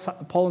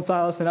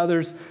and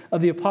others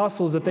of the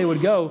apostles that they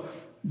would go,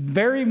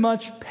 very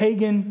much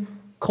pagan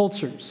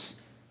cultures,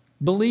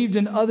 believed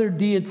in other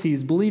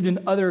deities, believed in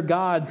other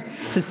gods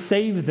to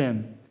save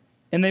them.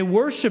 And they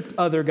worshiped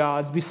other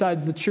gods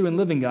besides the true and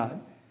living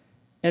God.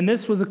 And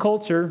this was a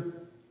culture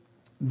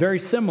very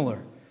similar.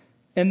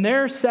 And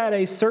there sat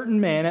a certain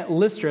man at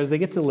Lystra, as they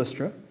get to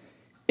Lystra,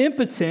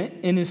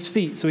 impotent in his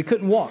feet, so he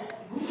couldn't walk,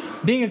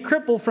 being a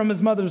cripple from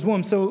his mother's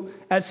womb. So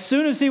as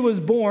soon as he was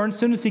born, as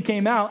soon as he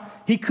came out,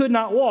 he could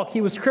not walk. He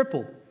was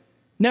crippled.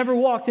 Never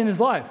walked in his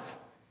life.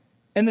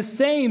 And the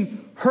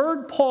same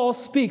heard Paul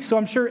speak. So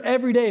I'm sure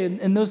every day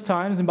in those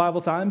times, in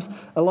Bible times,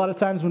 a lot of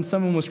times when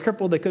someone was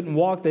crippled, they couldn't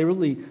walk, they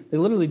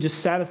literally just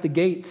sat at the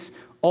gates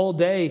all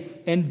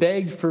day and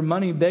begged for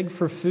money, begged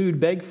for food,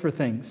 begged for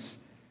things.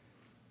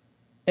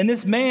 And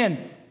this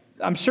man,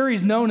 I'm sure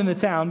he's known in the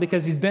town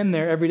because he's been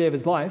there every day of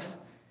his life.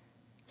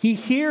 He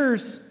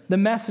hears the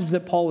message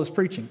that Paul is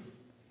preaching.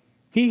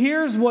 He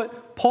hears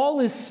what Paul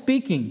is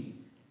speaking,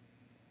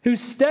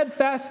 who's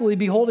steadfastly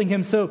beholding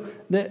him, so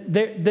that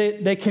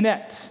they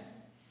connect.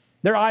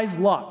 Their eyes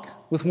lock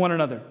with one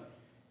another.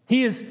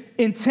 He is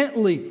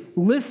intently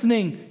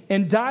listening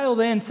and dialed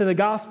into the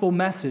gospel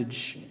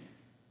message.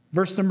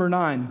 Verse number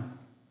 9.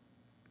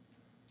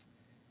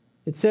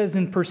 It says,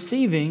 in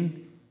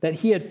perceiving that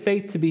he had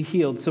faith to be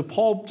healed. So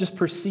Paul just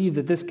perceived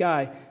that this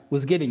guy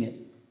was getting it.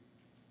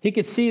 He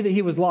could see that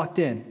he was locked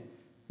in.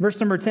 Verse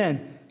number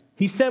 10,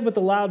 he said with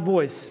a loud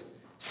voice,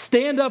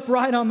 stand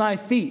upright on thy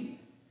feet.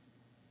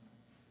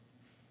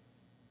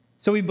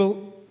 So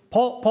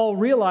Paul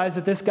realized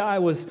that this guy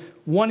was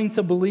wanting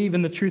to believe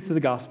in the truth of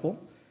the gospel.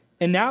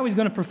 And now he's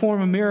going to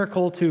perform a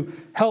miracle to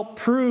help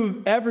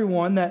prove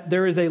everyone that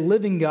there is a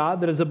living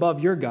God that is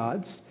above your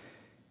gods.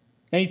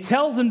 And he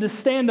tells him to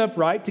stand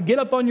upright, to get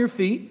up on your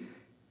feet.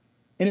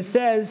 And it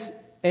says,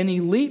 and he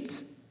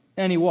leaped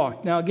and he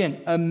walked. Now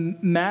again,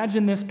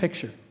 imagine this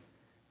picture.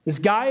 This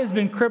guy has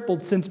been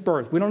crippled since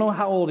birth. We don't know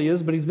how old he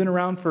is, but he's been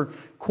around for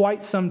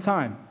quite some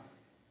time.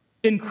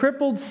 Been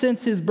crippled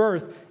since his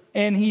birth,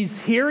 and he's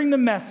hearing the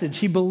message.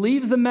 He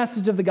believes the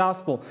message of the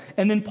gospel.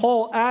 And then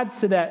Paul adds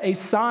to that a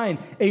sign,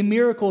 a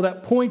miracle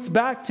that points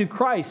back to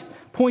Christ,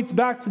 points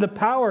back to the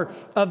power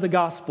of the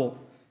gospel.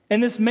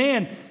 And this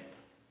man,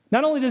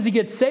 not only does he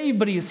get saved,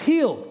 but he is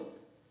healed.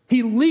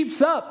 He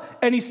leaps up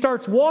and he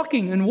starts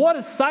walking. And what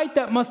a sight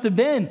that must have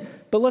been.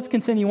 But let's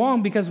continue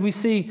on because we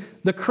see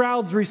the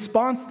crowd's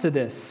response to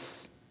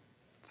this.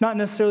 It's not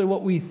necessarily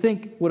what we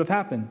think would have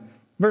happened.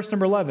 Verse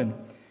number 11.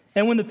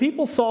 And when the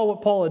people saw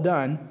what Paul had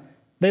done,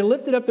 they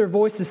lifted up their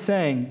voices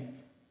saying,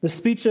 the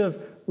speech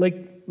of,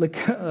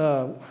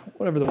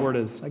 whatever the word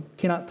is. I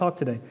cannot talk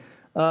today.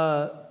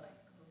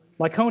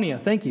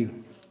 Lycaonia, thank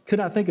you. Could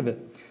not think of it.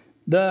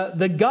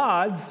 The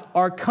gods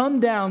are come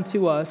down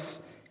to us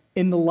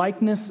in the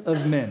likeness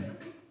of men.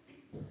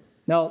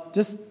 Now,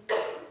 just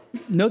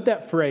note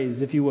that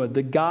phrase, if you would.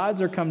 The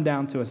gods are come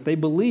down to us. They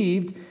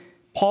believed,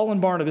 Paul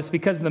and Barnabas,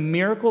 because of the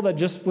miracle that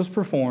just was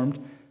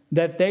performed,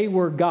 that they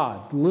were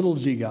gods, little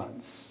g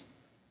gods.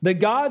 The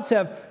gods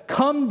have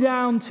come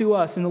down to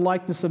us in the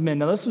likeness of men.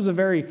 Now, this was a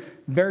very,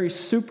 very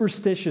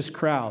superstitious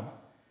crowd.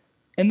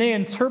 And they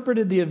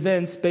interpreted the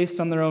events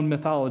based on their own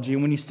mythology.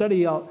 And when you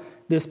study out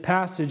this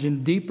passage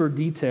in deeper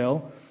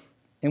detail,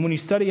 and when you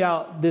study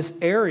out this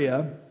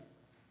area,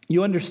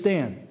 you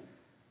understand.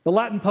 The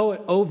Latin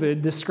poet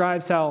Ovid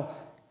describes how,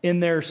 in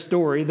their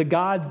story, the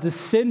gods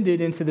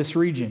descended into this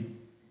region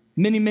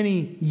many,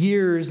 many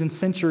years and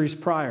centuries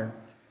prior,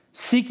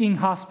 seeking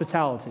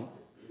hospitality.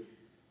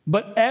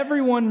 But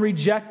everyone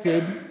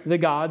rejected the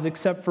gods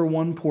except for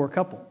one poor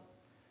couple.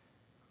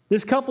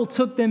 This couple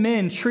took them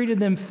in, treated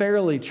them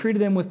fairly,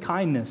 treated them with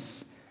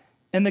kindness.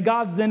 And the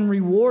gods then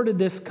rewarded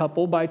this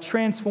couple by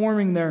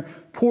transforming their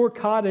poor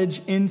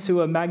cottage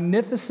into a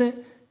magnificent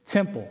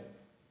temple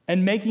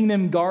and making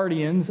them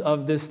guardians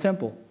of this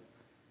temple.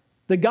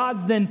 The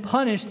gods then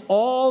punished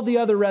all the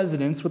other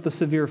residents with a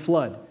severe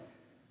flood.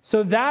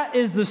 So that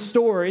is the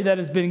story that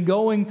has been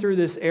going through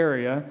this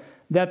area,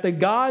 that the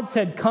gods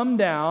had come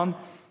down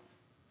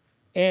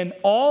and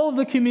all of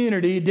the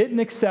community didn't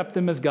accept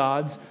them as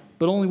gods,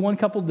 but only one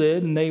couple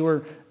did, and they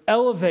were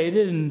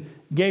elevated and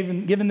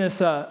given this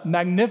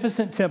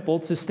magnificent temple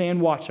to stand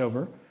watch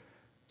over.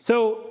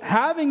 So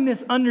having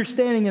this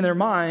understanding in their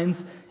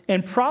minds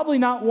and probably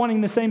not wanting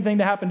the same thing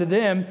to happen to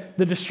them,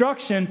 the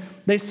destruction,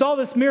 they saw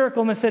this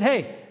miracle and they said,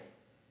 hey,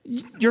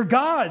 you're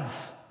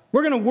gods.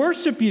 We're going to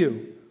worship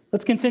you.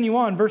 Let's continue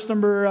on. Verse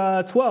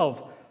number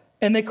 12.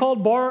 And they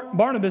called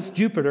Barnabas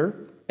Jupiter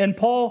and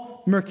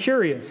Paul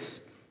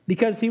Mercurius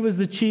because he was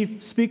the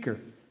chief speaker.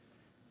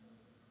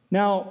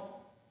 Now,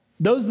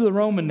 those are the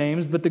Roman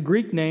names, but the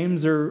Greek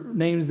names are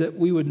names that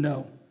we would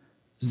know.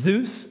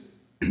 Zeus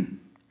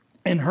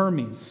and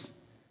Hermes.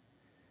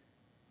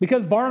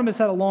 Because Barnabas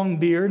had a long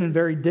beard and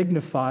very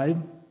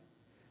dignified,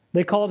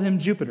 they called him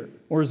Jupiter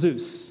or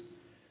Zeus.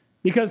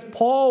 Because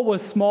Paul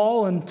was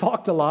small and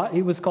talked a lot,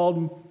 he was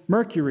called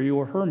Mercury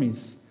or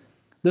Hermes,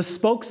 the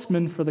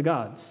spokesman for the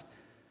gods.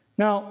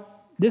 Now,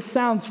 this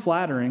sounds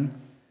flattering,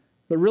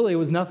 but really it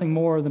was nothing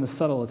more than a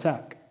subtle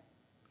attack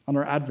on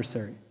our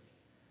adversary.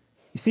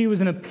 You see, it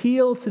was an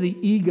appeal to the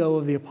ego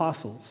of the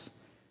apostles.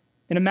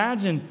 And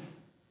imagine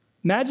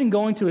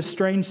going to a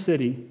strange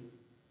city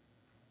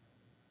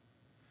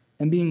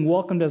and being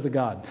welcomed as a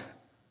god.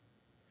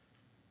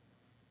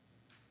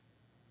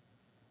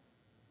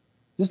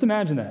 Just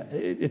imagine that.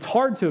 It's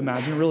hard to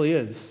imagine, it really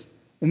is.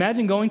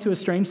 Imagine going to a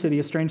strange city,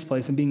 a strange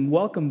place, and being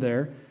welcomed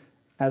there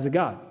as a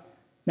god.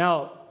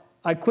 Now,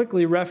 I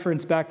quickly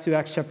reference back to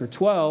Acts chapter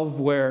 12,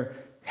 where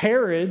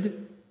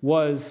Herod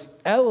was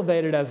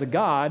elevated as a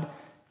god,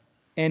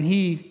 and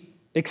he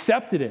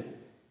accepted it.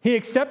 He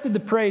accepted the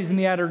praise and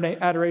the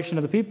adoration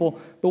of the people,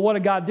 but what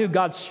did God do?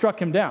 God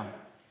struck him down.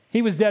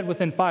 He was dead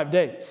within 5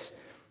 days.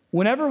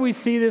 Whenever we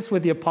see this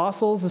with the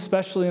apostles,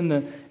 especially in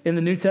the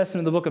New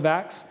Testament, the book of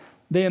Acts,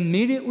 they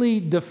immediately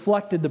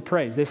deflected the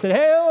praise. They said,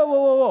 hey, whoa, whoa,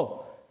 whoa,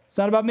 whoa. It's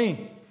not about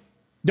me.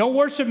 Don't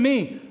worship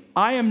me.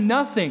 I am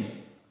nothing.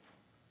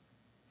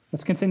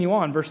 Let's continue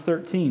on, verse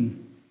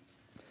 13.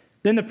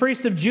 Then the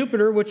priest of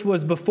Jupiter, which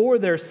was before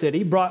their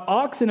city, brought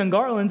oxen and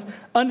garlands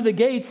unto the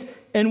gates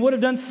and would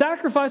have done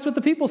sacrifice with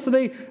the people. So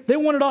they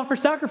wanted to offer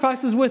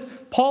sacrifices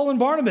with Paul and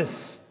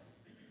Barnabas.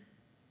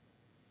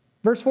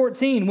 Verse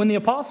 14, when the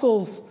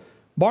apostles,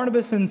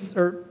 Barnabas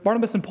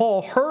and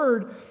Paul,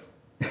 heard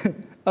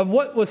of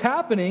what was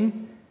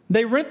happening,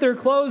 they rent their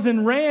clothes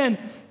and ran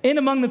in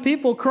among the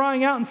people,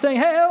 crying out and saying,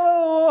 hey,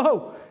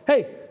 oh,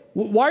 hey,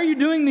 why are you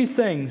doing these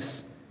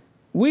things?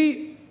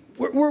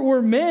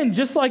 We're men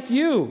just like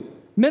you,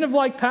 men of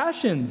like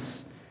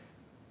passions.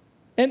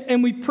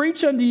 And we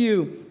preach unto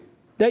you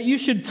that you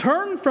should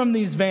turn from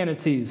these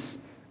vanities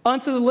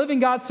unto the living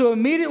God. So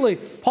immediately,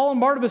 Paul and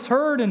Barnabas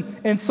heard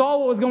and saw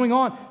what was going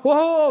on.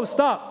 Whoa,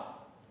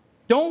 stop.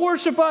 Don't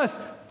worship us.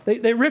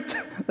 They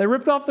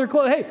ripped off their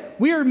clothes. Hey,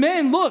 we are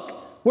men. Look,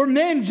 we're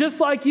men just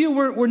like you.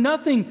 We're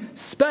nothing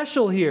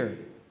special here.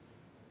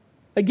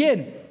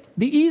 Again,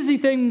 the easy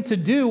thing to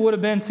do would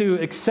have been to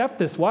accept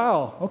this.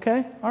 Wow,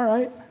 okay, all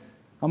right.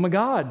 I'm a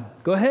God.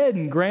 Go ahead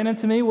and grant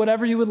unto me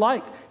whatever you would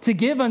like to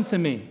give unto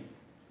me.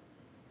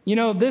 You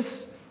know,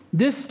 this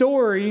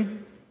story,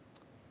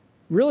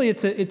 really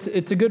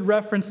it's a good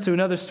reference to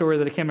another story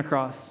that I came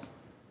across.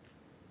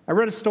 I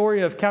read a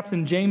story of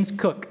Captain James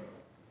Cook.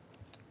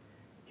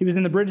 He was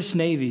in the British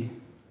Navy.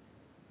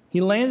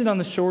 He landed on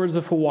the shores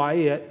of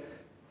Hawaii at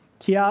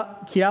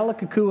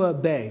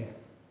Kealakekua Bay.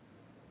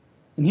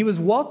 And he was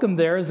welcomed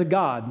there as a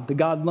god, the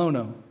god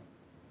Lono.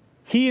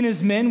 He and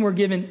his men were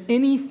given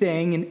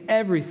anything and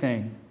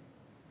everything.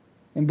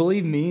 And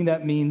believe me,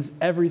 that means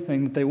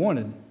everything that they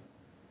wanted.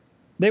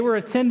 They were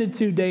attended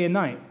to day and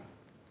night.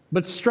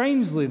 But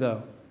strangely,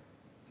 though,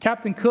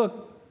 Captain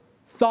Cook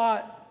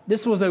thought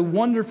this was a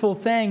wonderful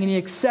thing, and he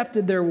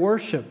accepted their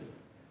worship.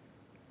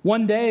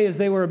 One day, as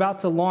they were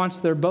about to launch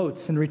their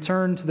boats and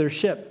return to their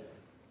ship,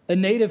 a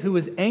native who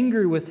was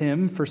angry with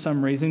him for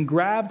some reason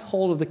grabbed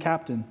hold of the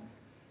captain.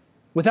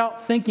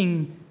 Without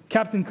thinking,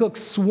 Captain Cook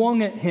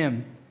swung at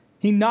him.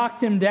 He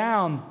knocked him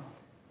down.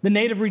 The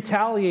native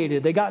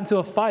retaliated. They got into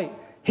a fight,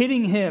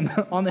 hitting him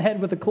on the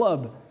head with a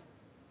club.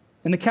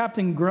 And the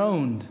captain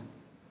groaned.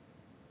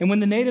 And when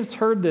the natives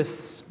heard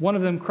this, one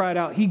of them cried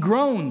out, "He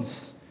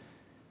groans.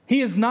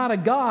 He is not a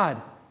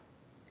god."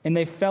 And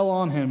they fell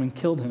on him and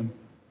killed him.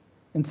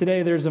 And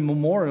today there's a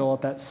memorial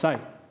at that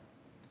site.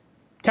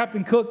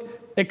 Captain Cook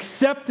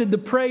accepted the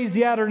praise,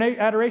 the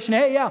adoration.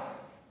 Hey, yeah,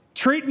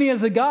 treat me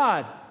as a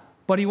god.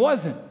 But he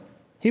wasn't.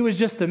 He was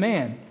just a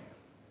man.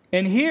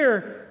 And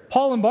here,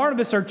 Paul and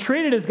Barnabas are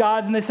treated as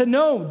gods, and they said,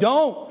 no,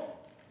 don't.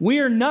 We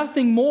are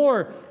nothing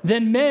more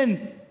than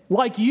men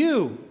like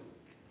you.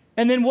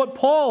 And then what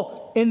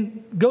Paul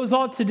goes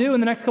on to do in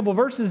the next couple of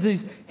verses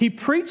is he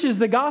preaches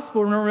the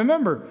gospel. And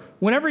remember,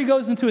 whenever he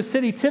goes into a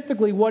city,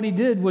 typically what he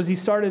did was he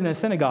started in a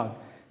synagogue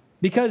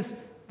because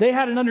they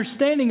had an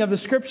understanding of the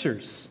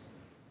Scriptures.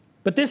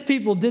 But this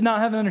people did not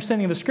have an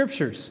understanding of the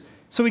Scriptures.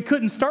 So he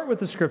couldn't start with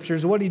the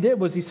Scriptures. What he did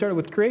was he started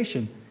with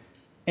creation.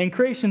 And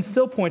creation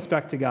still points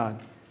back to God.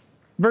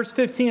 Verse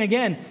 15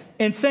 again,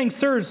 and saying,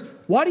 "Sirs,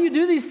 why do you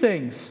do these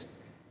things?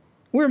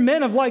 We're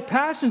men of like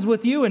passions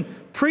with you and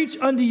preach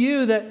unto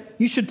you that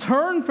you should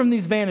turn from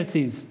these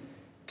vanities,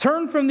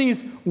 turn from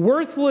these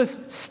worthless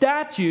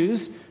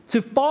statues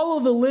to follow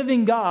the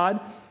living God,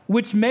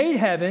 which made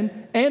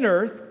heaven and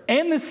earth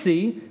and the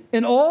sea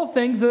and all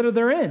things that are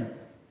therein.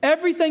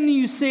 Everything that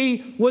you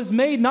see was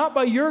made not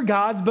by your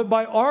gods, but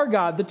by our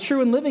God, the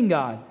true and living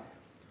God,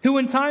 who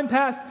in time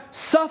past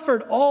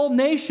suffered all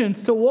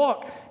nations to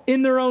walk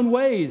in their own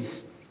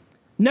ways.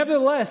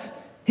 Nevertheless,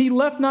 he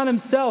left not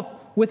himself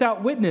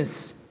without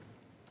witness,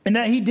 and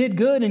that he did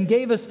good and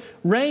gave us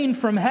rain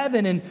from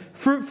heaven and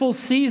fruitful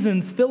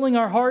seasons, filling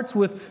our hearts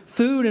with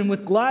food and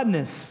with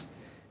gladness.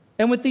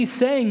 And with these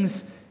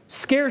sayings,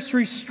 scarce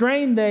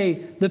restrained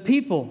they the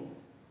people,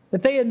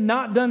 that they had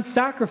not done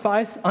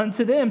sacrifice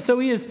unto them." So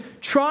he is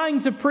trying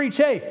to preach,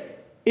 hey,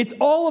 it's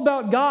all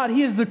about God.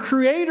 He is the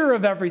creator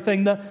of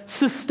everything, the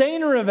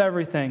sustainer of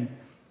everything.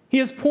 He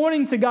is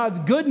pointing to God's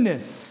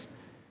goodness,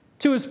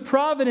 to his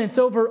providence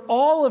over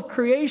all of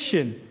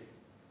creation.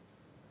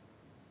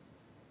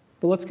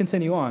 But let's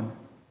continue on.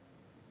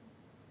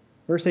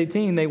 Verse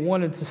 18, they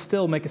wanted to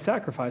still make a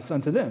sacrifice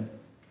unto them.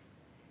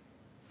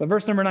 But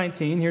verse number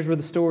 19, here's where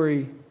the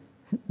story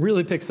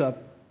really picks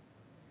up.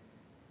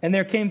 "And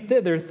there came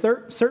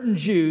thither certain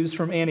Jews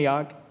from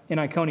Antioch and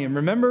Iconium."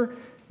 Remember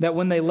that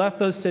when they left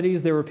those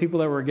cities, there were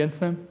people that were against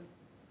them,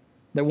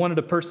 that wanted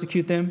to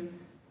persecute them,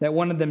 that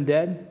wanted them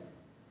dead.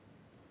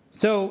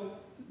 So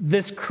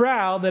this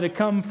crowd that had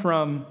come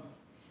from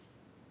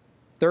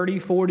 30,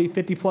 40,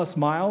 50 plus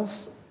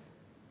miles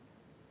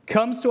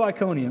comes to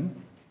Iconium,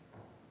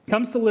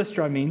 comes to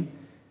Lystra, and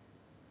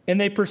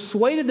they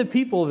persuaded the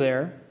people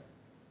there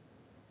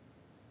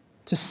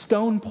to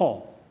stone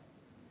Paul.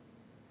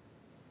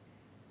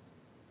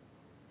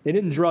 They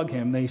didn't drug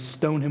him, they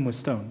stoned him with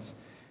stones.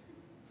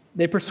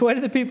 They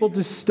persuaded the people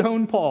to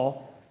stone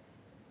Paul,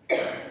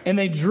 and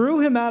they drew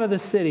him out of the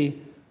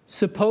city,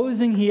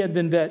 supposing he had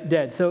been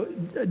dead. So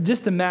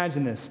just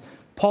imagine this.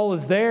 Paul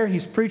is there,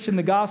 he's preaching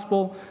the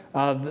gospel.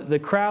 The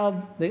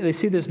crowd, they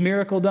see this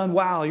miracle done.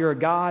 Wow, you're a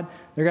god.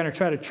 They're going to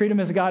try to treat him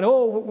as a god.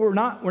 Oh, we're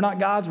not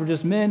gods, we're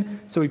just men.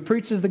 So he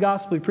preaches the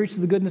gospel, he preaches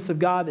the goodness of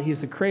God, that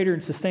he's the creator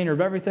and sustainer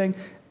of everything.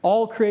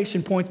 All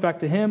creation points back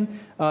to him.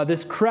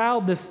 This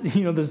crowd, this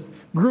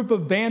group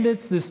of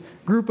bandits, this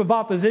group of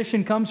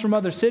opposition comes from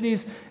other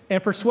cities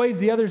and persuades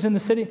the others in the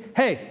city,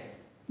 hey,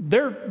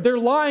 they're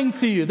lying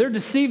to you, they're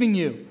deceiving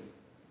you.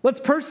 Let's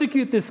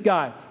persecute this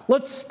guy.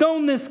 Let's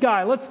stone this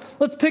guy.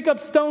 Let's pick up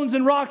stones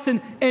and rocks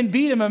and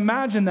beat him.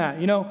 Imagine that.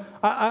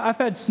 I've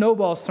had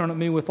snowballs thrown at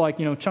me with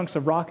chunks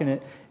of rock in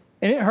it,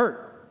 and it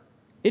hurt.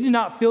 It did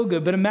not feel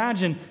good, but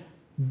imagine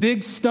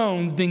big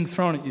stones being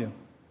thrown at you.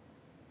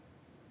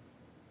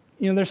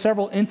 There's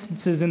several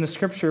instances in the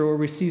Scripture where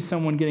we see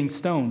someone getting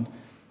stoned.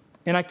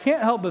 And I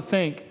can't help but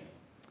think,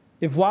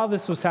 if while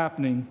this was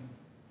happening,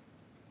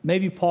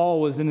 maybe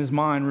Paul was in his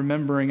mind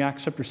remembering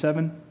Acts chapter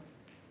 7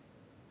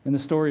 and the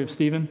story of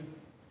Stephen,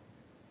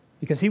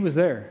 because he was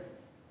there.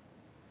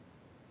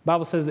 The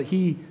Bible says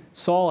that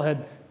Saul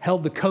had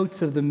held the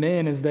coats of the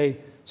men as they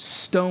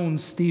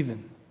stoned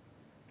Stephen.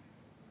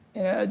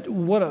 And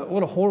what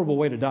a horrible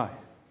way to die.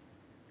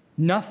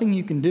 Nothing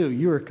you can do.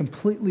 You are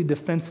completely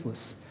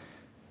defenseless.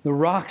 The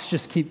rocks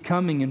just keep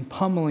coming and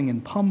pummeling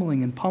and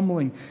pummeling and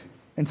pummeling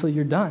until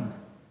you're done.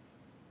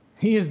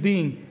 He is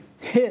being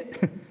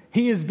hit.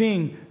 He is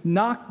being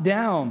knocked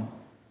down.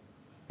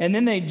 And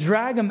then they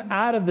drag him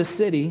out of the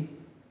city,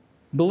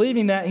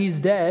 believing that he's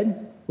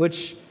dead,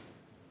 which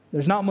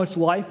there's not much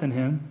life in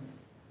him.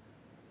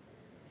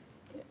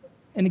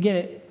 And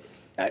again,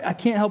 I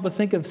can't help but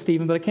think of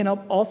Stephen, but I can't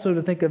help also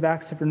to think of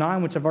Acts chapter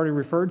 9, which I've already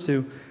referred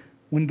to,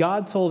 when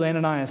God told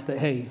Ananias that,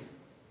 hey,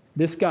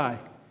 this guy,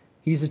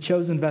 he's a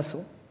chosen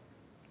vessel,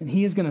 and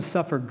he is going to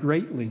suffer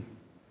greatly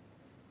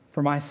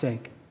for my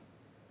sake.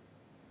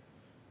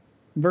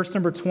 Verse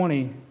number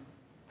 20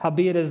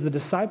 Howbeit, as the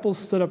disciples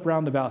stood up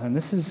round about him,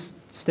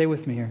 stay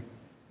with me here.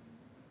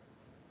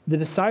 The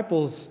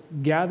disciples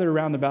gathered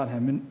around about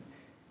him.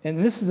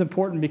 And this is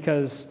important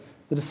because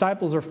the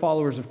disciples are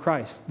followers of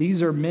Christ.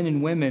 These are men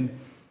and women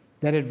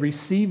that had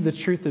received the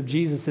truth of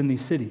Jesus in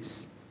these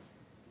cities.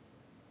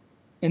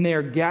 And they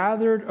are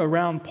gathered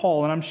around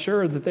Paul, and I'm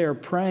sure that they are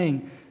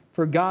praying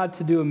for God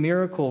to do a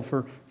miracle,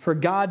 for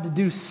God to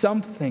do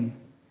something.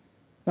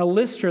 Now,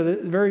 Lystra, the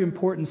very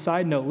important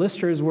side note,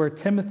 Lystra is where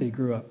Timothy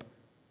grew up.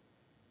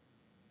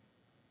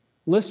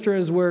 Lystra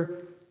is where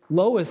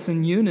Lois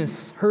and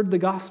Eunice heard the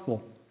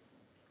gospel.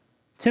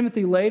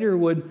 Timothy later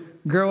would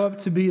grow up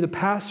to be the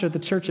pastor at the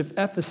church of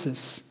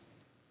Ephesus.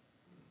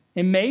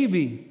 And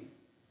maybe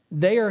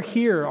they are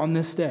here on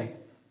this day,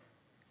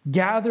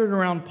 gathered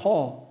around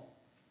Paul.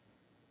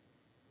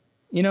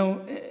 You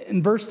know,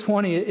 in verse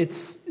 20,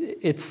 it's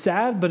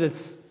sad, but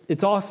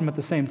it's awesome at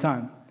the same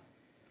time.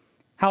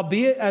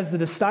 Howbeit, as the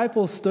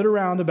disciples stood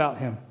around about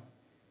him,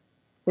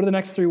 what are the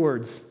next three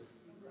words?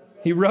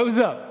 He rose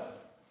up.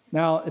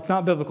 Now, it's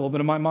not biblical,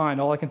 but in my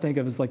mind, all I can think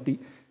of is like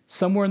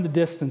somewhere in the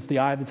distance, the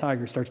Eye of the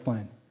Tiger starts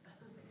playing,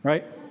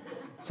 right?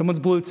 Someone's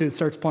Bluetooth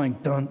starts playing,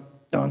 dun,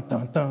 dun,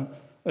 dun, dun.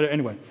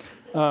 Anyway,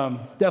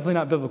 definitely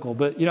not biblical,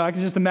 but, you know, I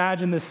can just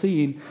imagine this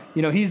scene.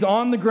 You know, he's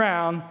on the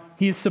ground,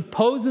 he is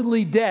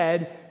supposedly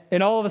dead,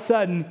 and all of a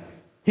sudden,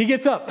 he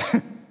gets up.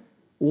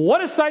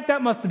 What a sight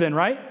that must have been,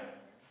 right?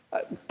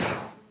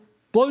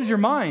 Blows your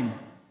mind.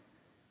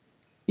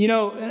 You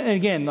know, and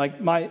again,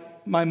 like my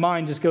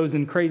mind just goes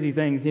in crazy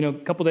things. You know, a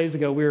couple days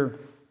ago, we were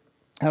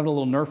having a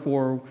little Nerf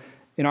war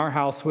in our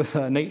house with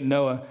Nate and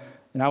Noah,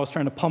 and I was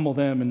trying to pummel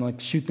them and like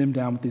shoot them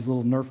down with these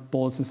little Nerf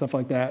bullets and stuff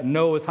like that. And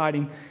Noah was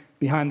hiding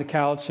behind the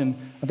couch, and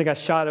I think I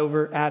shot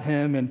over at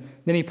him, and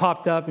then he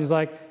popped up, and he's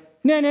like,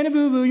 "Nah,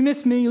 boo-boo, you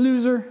missed me, you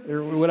loser,"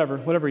 or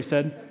whatever he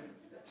said.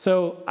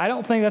 So I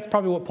don't think that's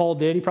probably what Paul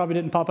did. He probably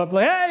didn't pop up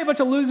like, "Hey, a bunch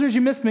of losers,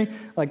 you missed me."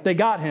 Like, they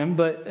got him,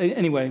 but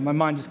anyway, my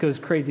mind just goes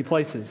crazy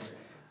places.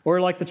 Or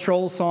like the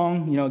Trolls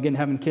song, you know, again,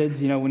 having kids,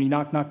 you know, when you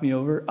knock me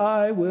over,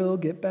 I will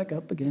get back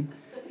up again.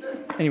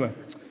 Anyway,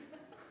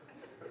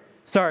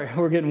 sorry,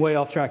 we're getting way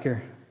off track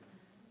here.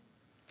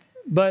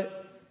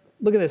 But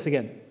look at this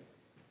again.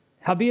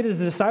 Howbeit, as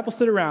the disciples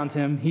stood around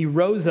him, he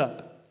rose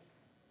up,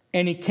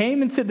 and he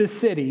came into the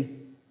city.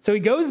 So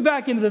he goes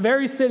back into the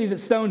very city that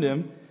stoned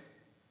him.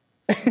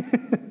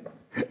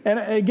 And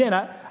again,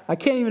 I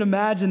can't even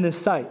imagine this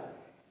sight.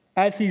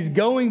 As he's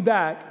going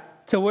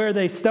back to where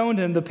they stoned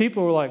him, the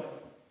people were like,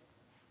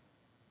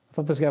 "I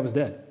thought this guy was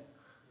dead.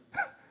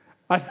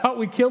 I thought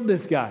we killed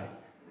this guy."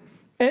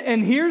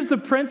 And here's the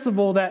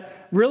principle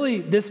that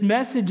really this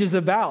message is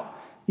about.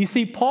 You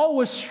see, Paul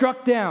was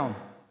struck down,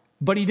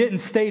 but he didn't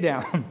stay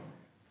down.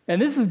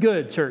 And this is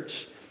good,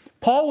 church.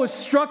 Paul was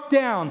struck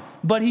down,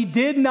 but he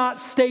did not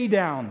stay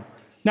down.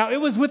 Now, it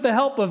was with the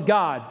help of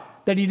God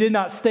that he did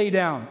not stay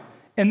down.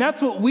 And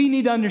that's what we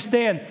need to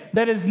understand.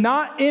 That is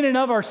not in and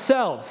of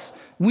ourselves.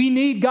 We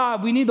need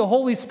God. We need the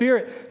Holy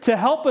Spirit to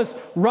help us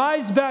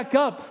rise back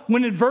up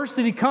when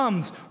adversity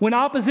comes, when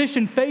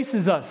opposition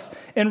faces us,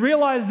 and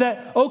realize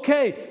that,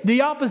 okay,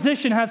 the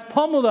opposition has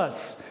pummeled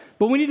us,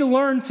 but we need to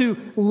learn to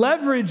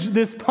leverage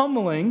this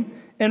pummeling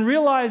and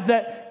realize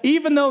that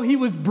even though he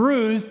was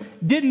bruised,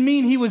 didn't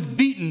mean he was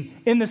beaten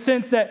in the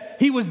sense that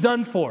he was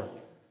done for.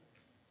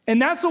 And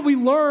that's what we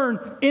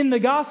learn in the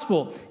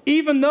gospel.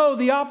 Even though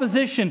the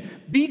opposition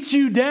beats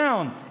you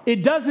down,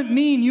 it doesn't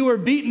mean you are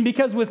beaten,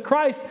 because with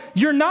Christ,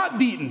 you're not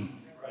beaten.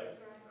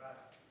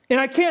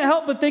 And I can't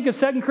help but think of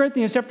 2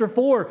 Corinthians chapter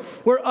 4,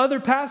 where other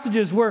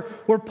passages where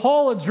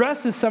Paul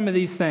addresses some of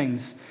these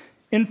things.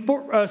 In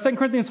 2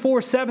 Corinthians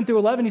 4, 7 through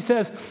 11, he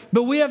says,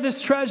 "But we have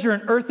this treasure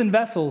in earthen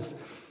vessels,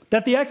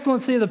 that the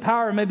excellency of the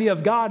power may be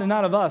of God and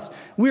not of us.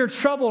 We are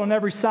troubled on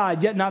every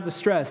side, yet not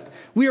distressed.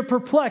 We are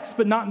perplexed,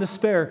 but not in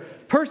despair.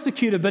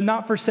 Persecuted, but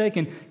not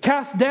forsaken.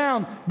 Cast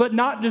down, but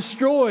not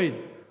destroyed.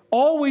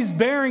 Always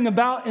bearing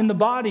about in the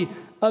body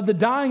of the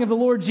dying of the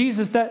Lord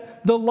Jesus,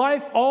 that the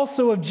life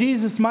also of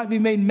Jesus might be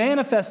made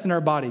manifest in our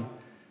body.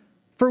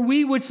 For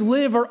we which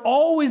live are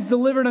always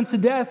delivered unto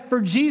death for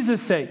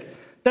Jesus' sake,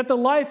 that the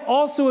life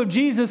also of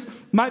Jesus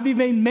might be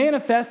made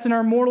manifest in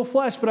our mortal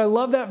flesh." But I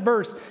love that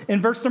verse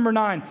in verse number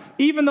 9.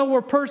 "Even though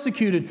we're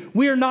persecuted,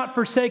 we are not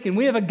forsaken."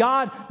 We have a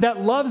God that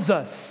loves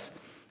us.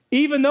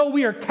 Even though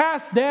we are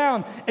cast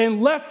down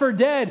and left for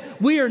dead,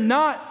 we are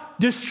not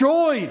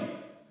destroyed.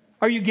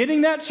 Are you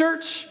getting that,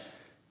 church?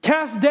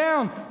 Cast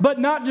down, but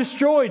not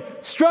destroyed.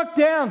 Struck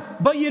down,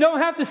 but you don't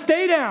have to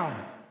stay down.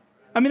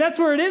 I mean, that's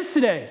where it is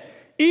today.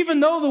 Even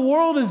though the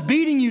world is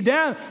beating you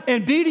down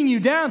and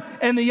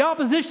the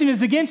opposition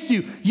is against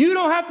you, you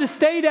don't have to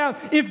stay down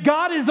if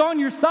God is on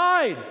your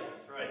side.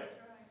 That's right.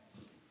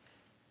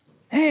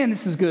 Man,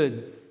 this is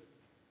good.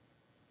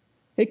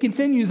 It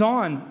continues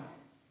on.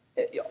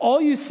 All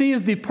you see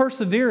is the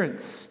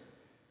perseverance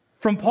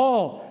from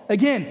Paul.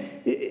 Again,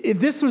 if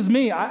this was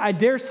me, I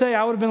dare say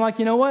I would have been like,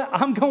 you know what?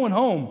 I'm going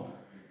home.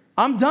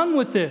 I'm done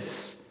with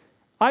this.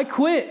 I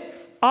quit.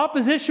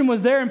 Opposition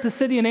was there in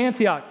Pisidian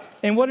Antioch.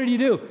 And what did he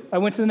do? I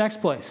went to the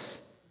next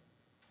place.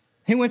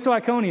 He went to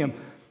Iconium.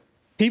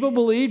 People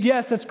believed,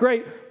 yes, that's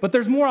great, but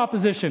there's more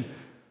opposition.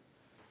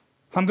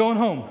 I'm going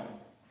home.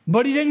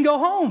 But he didn't go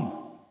home.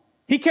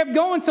 He kept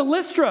going to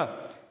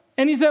Lystra.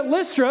 And he's at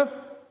Lystra,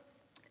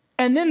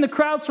 and then the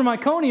crowds from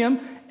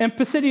Iconium and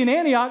Pisidian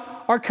Antioch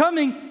are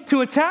coming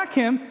to attack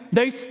him.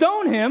 They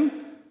stone him.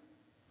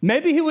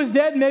 Maybe he was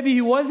dead, maybe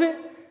he wasn't,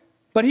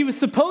 but he was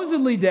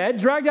supposedly dead,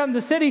 dragged out into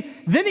the city.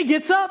 Then he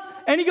gets up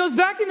and he goes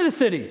back into the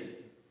city.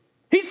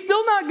 He's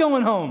still not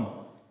going home.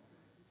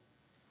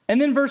 And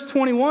then verse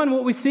 21,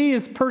 what we see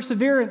is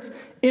perseverance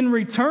in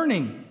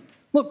returning.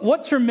 Look,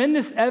 what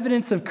tremendous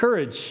evidence of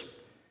courage.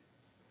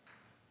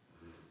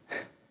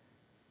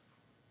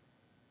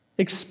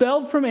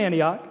 Expelled from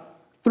Antioch,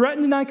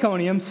 threatened in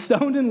Iconium,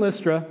 stoned in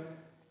Lystra,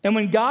 and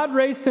when God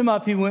raised him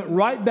up, he went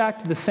right back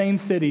to the same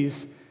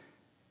cities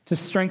to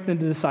strengthen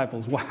the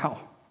disciples.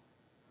 Wow.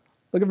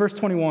 Look at verse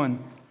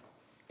 21.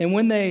 And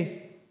when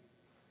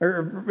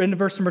into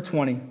verse number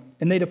 20,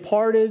 and they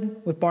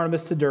departed with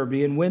Barnabas to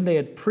Derbe, and when they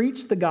had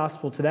preached the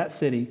gospel to that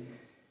city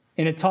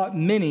and had taught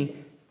many,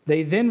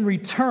 they then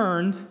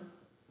returned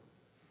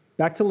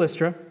back to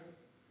Lystra.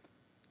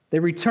 They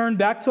returned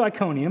back to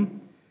Iconium.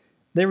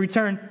 They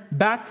returned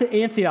back to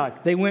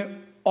Antioch. They went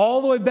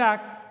all the way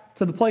back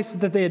to the places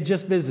that they had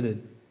just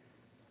visited,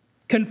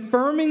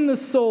 confirming the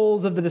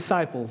souls of the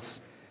disciples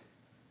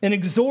and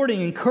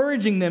exhorting,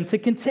 encouraging them to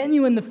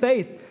continue in the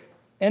faith.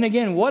 And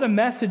again, what a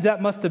message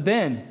that must have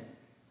been.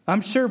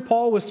 I'm sure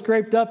Paul was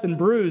scraped up and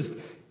bruised,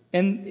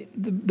 and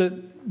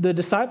the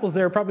disciples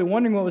there are probably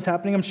wondering what was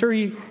happening. I'm sure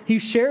he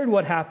shared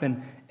what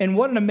happened. And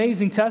what an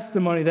amazing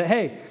testimony that,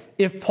 hey,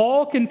 if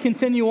Paul can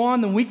continue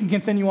on, then we can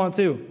continue on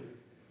too.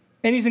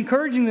 And he's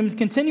encouraging them to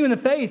continue in the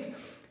faith,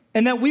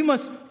 and that we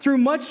must, through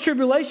much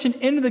tribulation,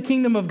 enter the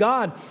kingdom of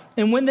God.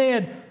 And when they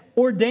had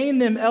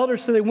ordained them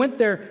elders, so they went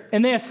there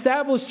and they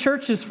established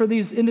churches for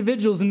these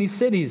individuals in these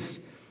cities.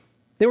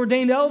 They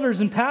ordained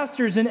elders and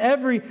pastors in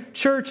every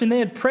church, and they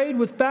had prayed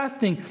with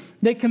fasting.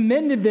 They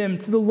commended them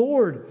to the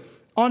Lord,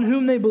 on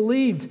whom they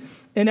believed.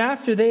 And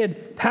after they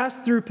had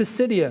passed through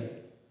Pisidia,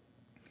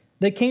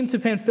 they came to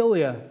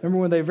Pamphylia. Remember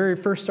when they very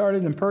first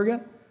started in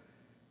Perga?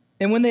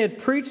 And when they had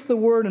preached the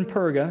word in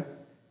Perga,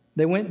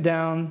 they went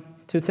down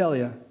to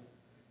Attalia,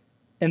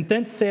 and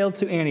thence sailed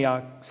to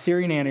Antioch,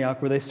 Syrian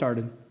Antioch, where they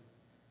started,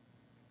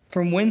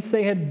 from whence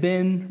they had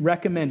been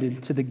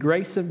recommended to the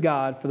grace of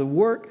God for the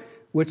work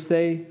which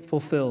they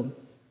fulfilled.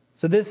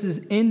 So this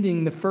is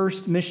ending the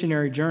first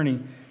missionary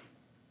journey.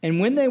 And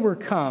when they were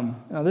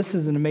come, now this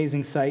is an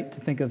amazing sight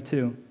to think of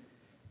too,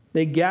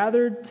 they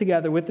gathered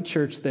together with the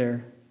church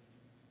there,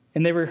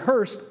 and they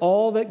rehearsed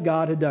all that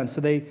God had done.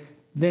 So they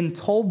then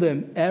told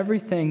them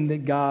everything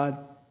that God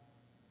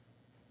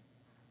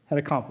had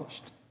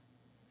accomplished.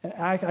 And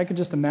I could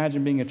just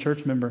imagine being a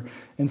church member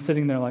and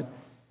sitting there like,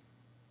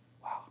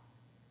 wow.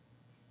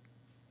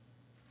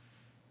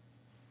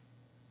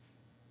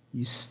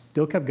 You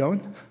still kept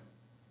going?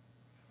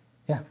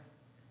 Yeah.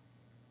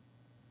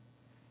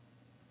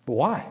 But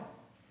why?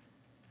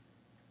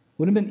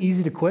 Would it have been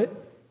easy to quit?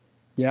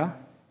 Yeah.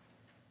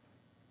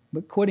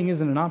 But quitting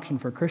isn't an option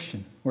for a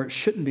Christian, or it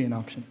shouldn't be an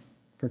option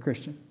for a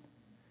Christian.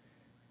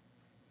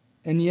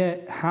 And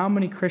yet, how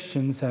many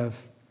Christians have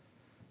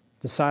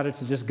decided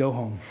to just go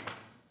home?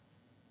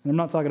 And I'm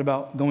not talking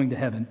about going to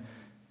heaven.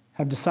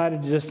 Have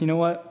decided to just, you know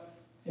what?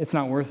 It's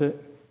not worth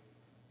it.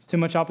 It's too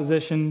much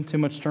opposition, too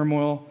much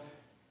turmoil,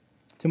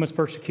 too much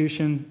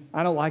persecution.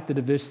 I don't like the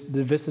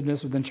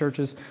divisiveness within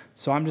churches,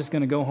 so I'm just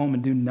going to go home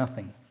and do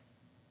nothing.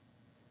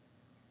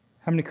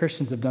 How many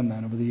Christians have done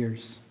that over the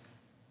years?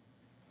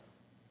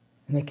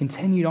 And they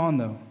continued on,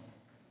 though.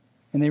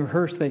 And they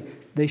rehearsed,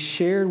 they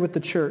shared with the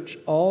church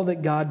all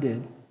that God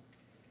did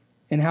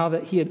and how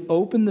that he had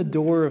opened the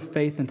door of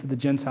faith into the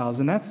Gentiles.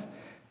 And that's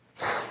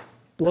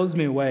blows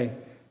me away.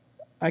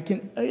 I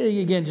can,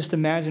 again, just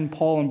imagine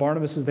Paul and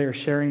Barnabas as they are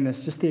sharing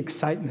this, just the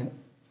excitement.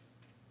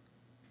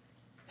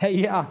 Hey,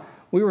 yeah,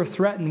 we were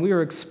threatened. We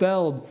were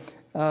expelled.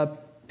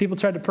 People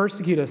tried to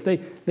persecute us.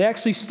 They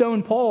actually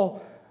stoned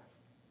Paul,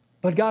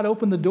 but God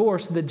opened the door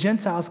so that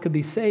Gentiles could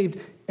be saved.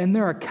 And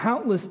there are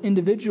countless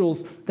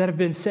individuals that have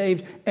been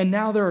saved, and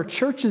now there are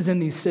churches in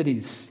these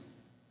cities.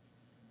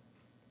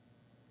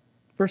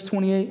 Verse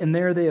 28, and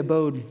there they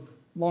abode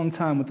a long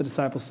time with the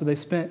disciples. So they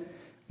spent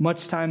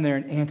much time there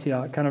in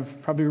Antioch, kind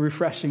of probably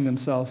refreshing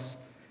themselves,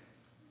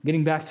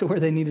 getting back to where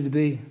they needed to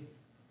be.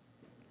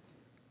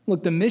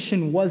 Look, the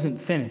mission wasn't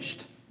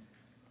finished,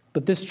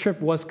 but this trip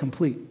was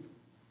complete.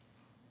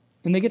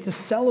 And they get to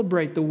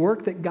celebrate the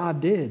work that God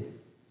did.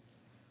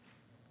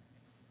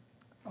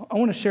 I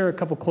want to share a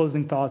couple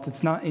closing thoughts.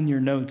 It's not in your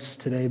notes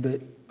today,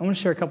 but I want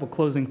to share a couple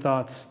closing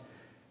thoughts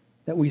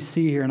that we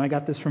see here. And I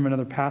got this from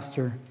another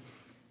pastor.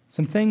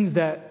 Some things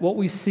that what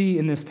we see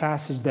in this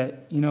passage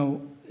that,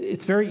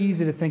 it's very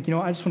easy to think,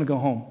 I just want to go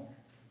home.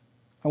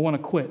 I want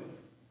to quit.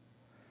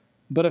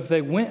 But if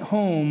they went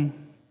home,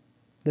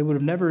 they would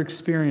have never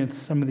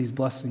experienced some of these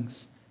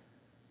blessings.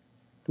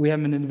 Do we have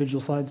them in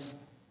individual slides?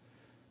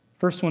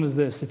 First one is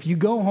this. If you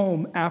go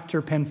home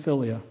after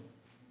Pamphylia,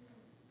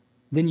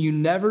 then you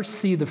never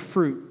see the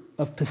fruit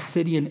of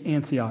Pisidian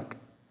Antioch.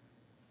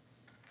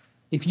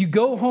 If you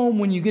go home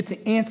when you get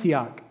to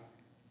Antioch,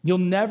 you'll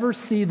never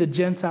see the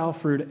Gentile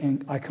fruit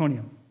in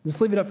Iconium.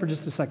 Just leave it up for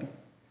just a second.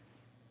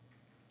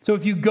 So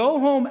if you go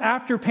home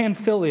after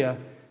Pamphylia,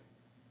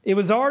 it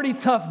was already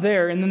tough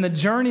there, and then the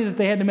journey that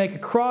they had to make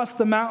across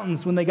the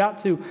mountains when they got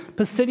to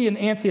Pisidian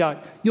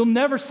Antioch, you'll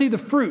never see the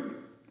fruit.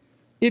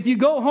 If you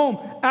go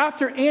home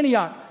after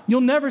Antioch,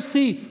 you'll never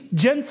see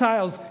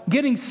Gentiles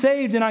getting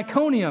saved in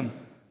Iconium.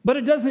 But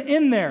it doesn't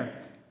end there.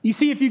 You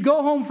see, if you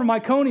go home from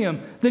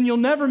Iconium, then you'll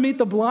never meet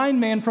the blind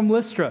man from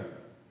Lystra.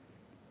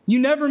 You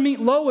never meet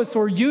Lois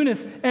or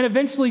Eunice and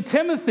eventually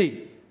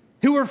Timothy,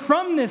 who were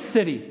from this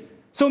city.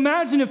 So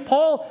imagine if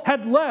Paul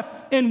had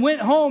left and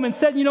went home and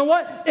said, you know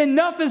what?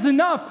 Enough is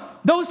enough.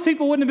 Those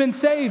people wouldn't have been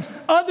saved.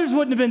 Others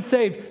wouldn't have been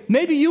saved.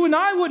 Maybe you and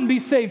I wouldn't be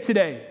saved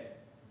today.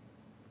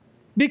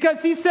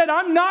 Because he said,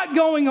 I'm not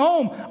going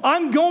home.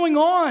 I'm going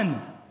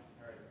on.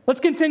 Let's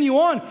continue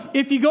on.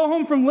 If you go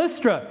home from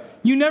Lystra,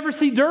 you never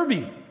see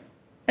Derbe.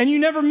 And you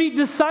never meet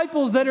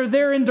disciples that are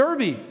there in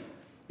Derbe.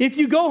 If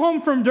you go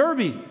home from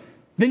Derbe,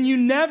 then you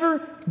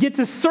never get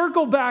to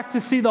circle back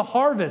to see the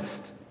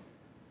harvest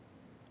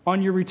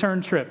on your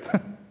return trip.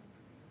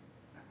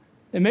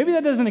 And maybe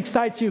that doesn't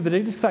excite you, but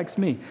it excites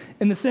me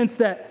in the sense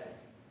that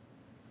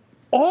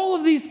all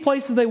of these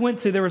places they went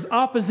to, there was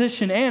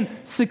opposition and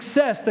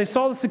success. They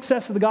saw the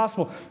success of the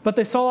gospel, but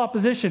they saw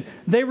opposition.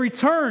 They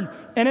returned,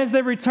 and as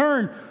they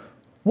returned,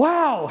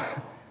 wow,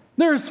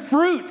 there's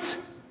fruit.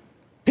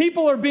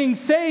 People are being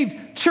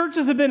saved.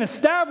 Churches have been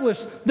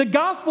established. The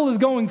gospel is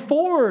going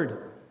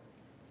forward.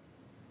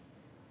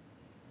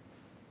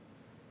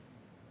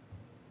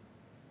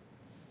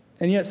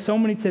 And yet so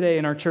many today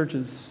in our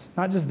churches,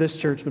 not just this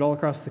church, but all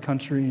across the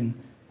country, and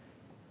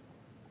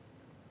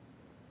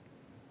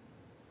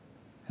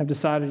have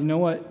decided, you know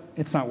what?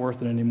 It's not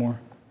worth it anymore.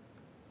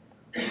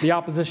 The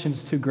opposition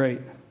is too great.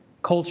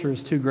 Culture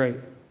is too great.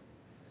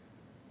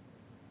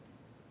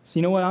 So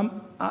you know what?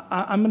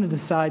 I'm going to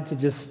decide to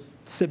just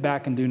sit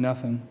back and do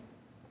nothing.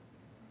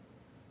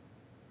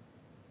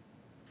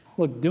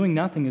 Look, doing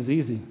nothing is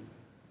easy.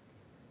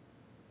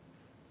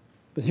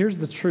 But here's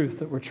the truth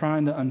that we're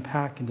trying to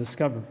unpack and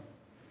discover.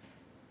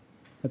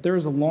 That there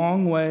is a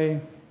long way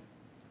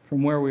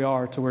from where we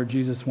are to where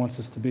Jesus wants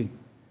us to be.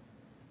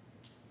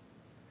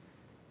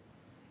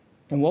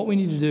 And what we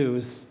need to do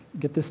is,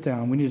 get this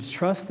down, we need to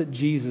trust that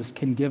Jesus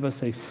can give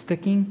us a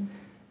sticking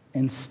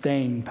and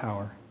staying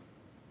power.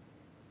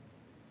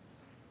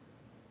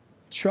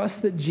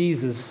 Trust that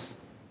Jesus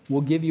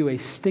will give you a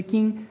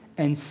sticking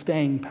and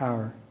staying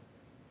power,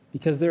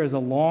 because there is a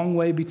long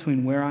way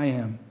between where I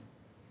am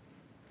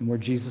and where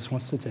Jesus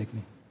wants to take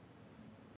me.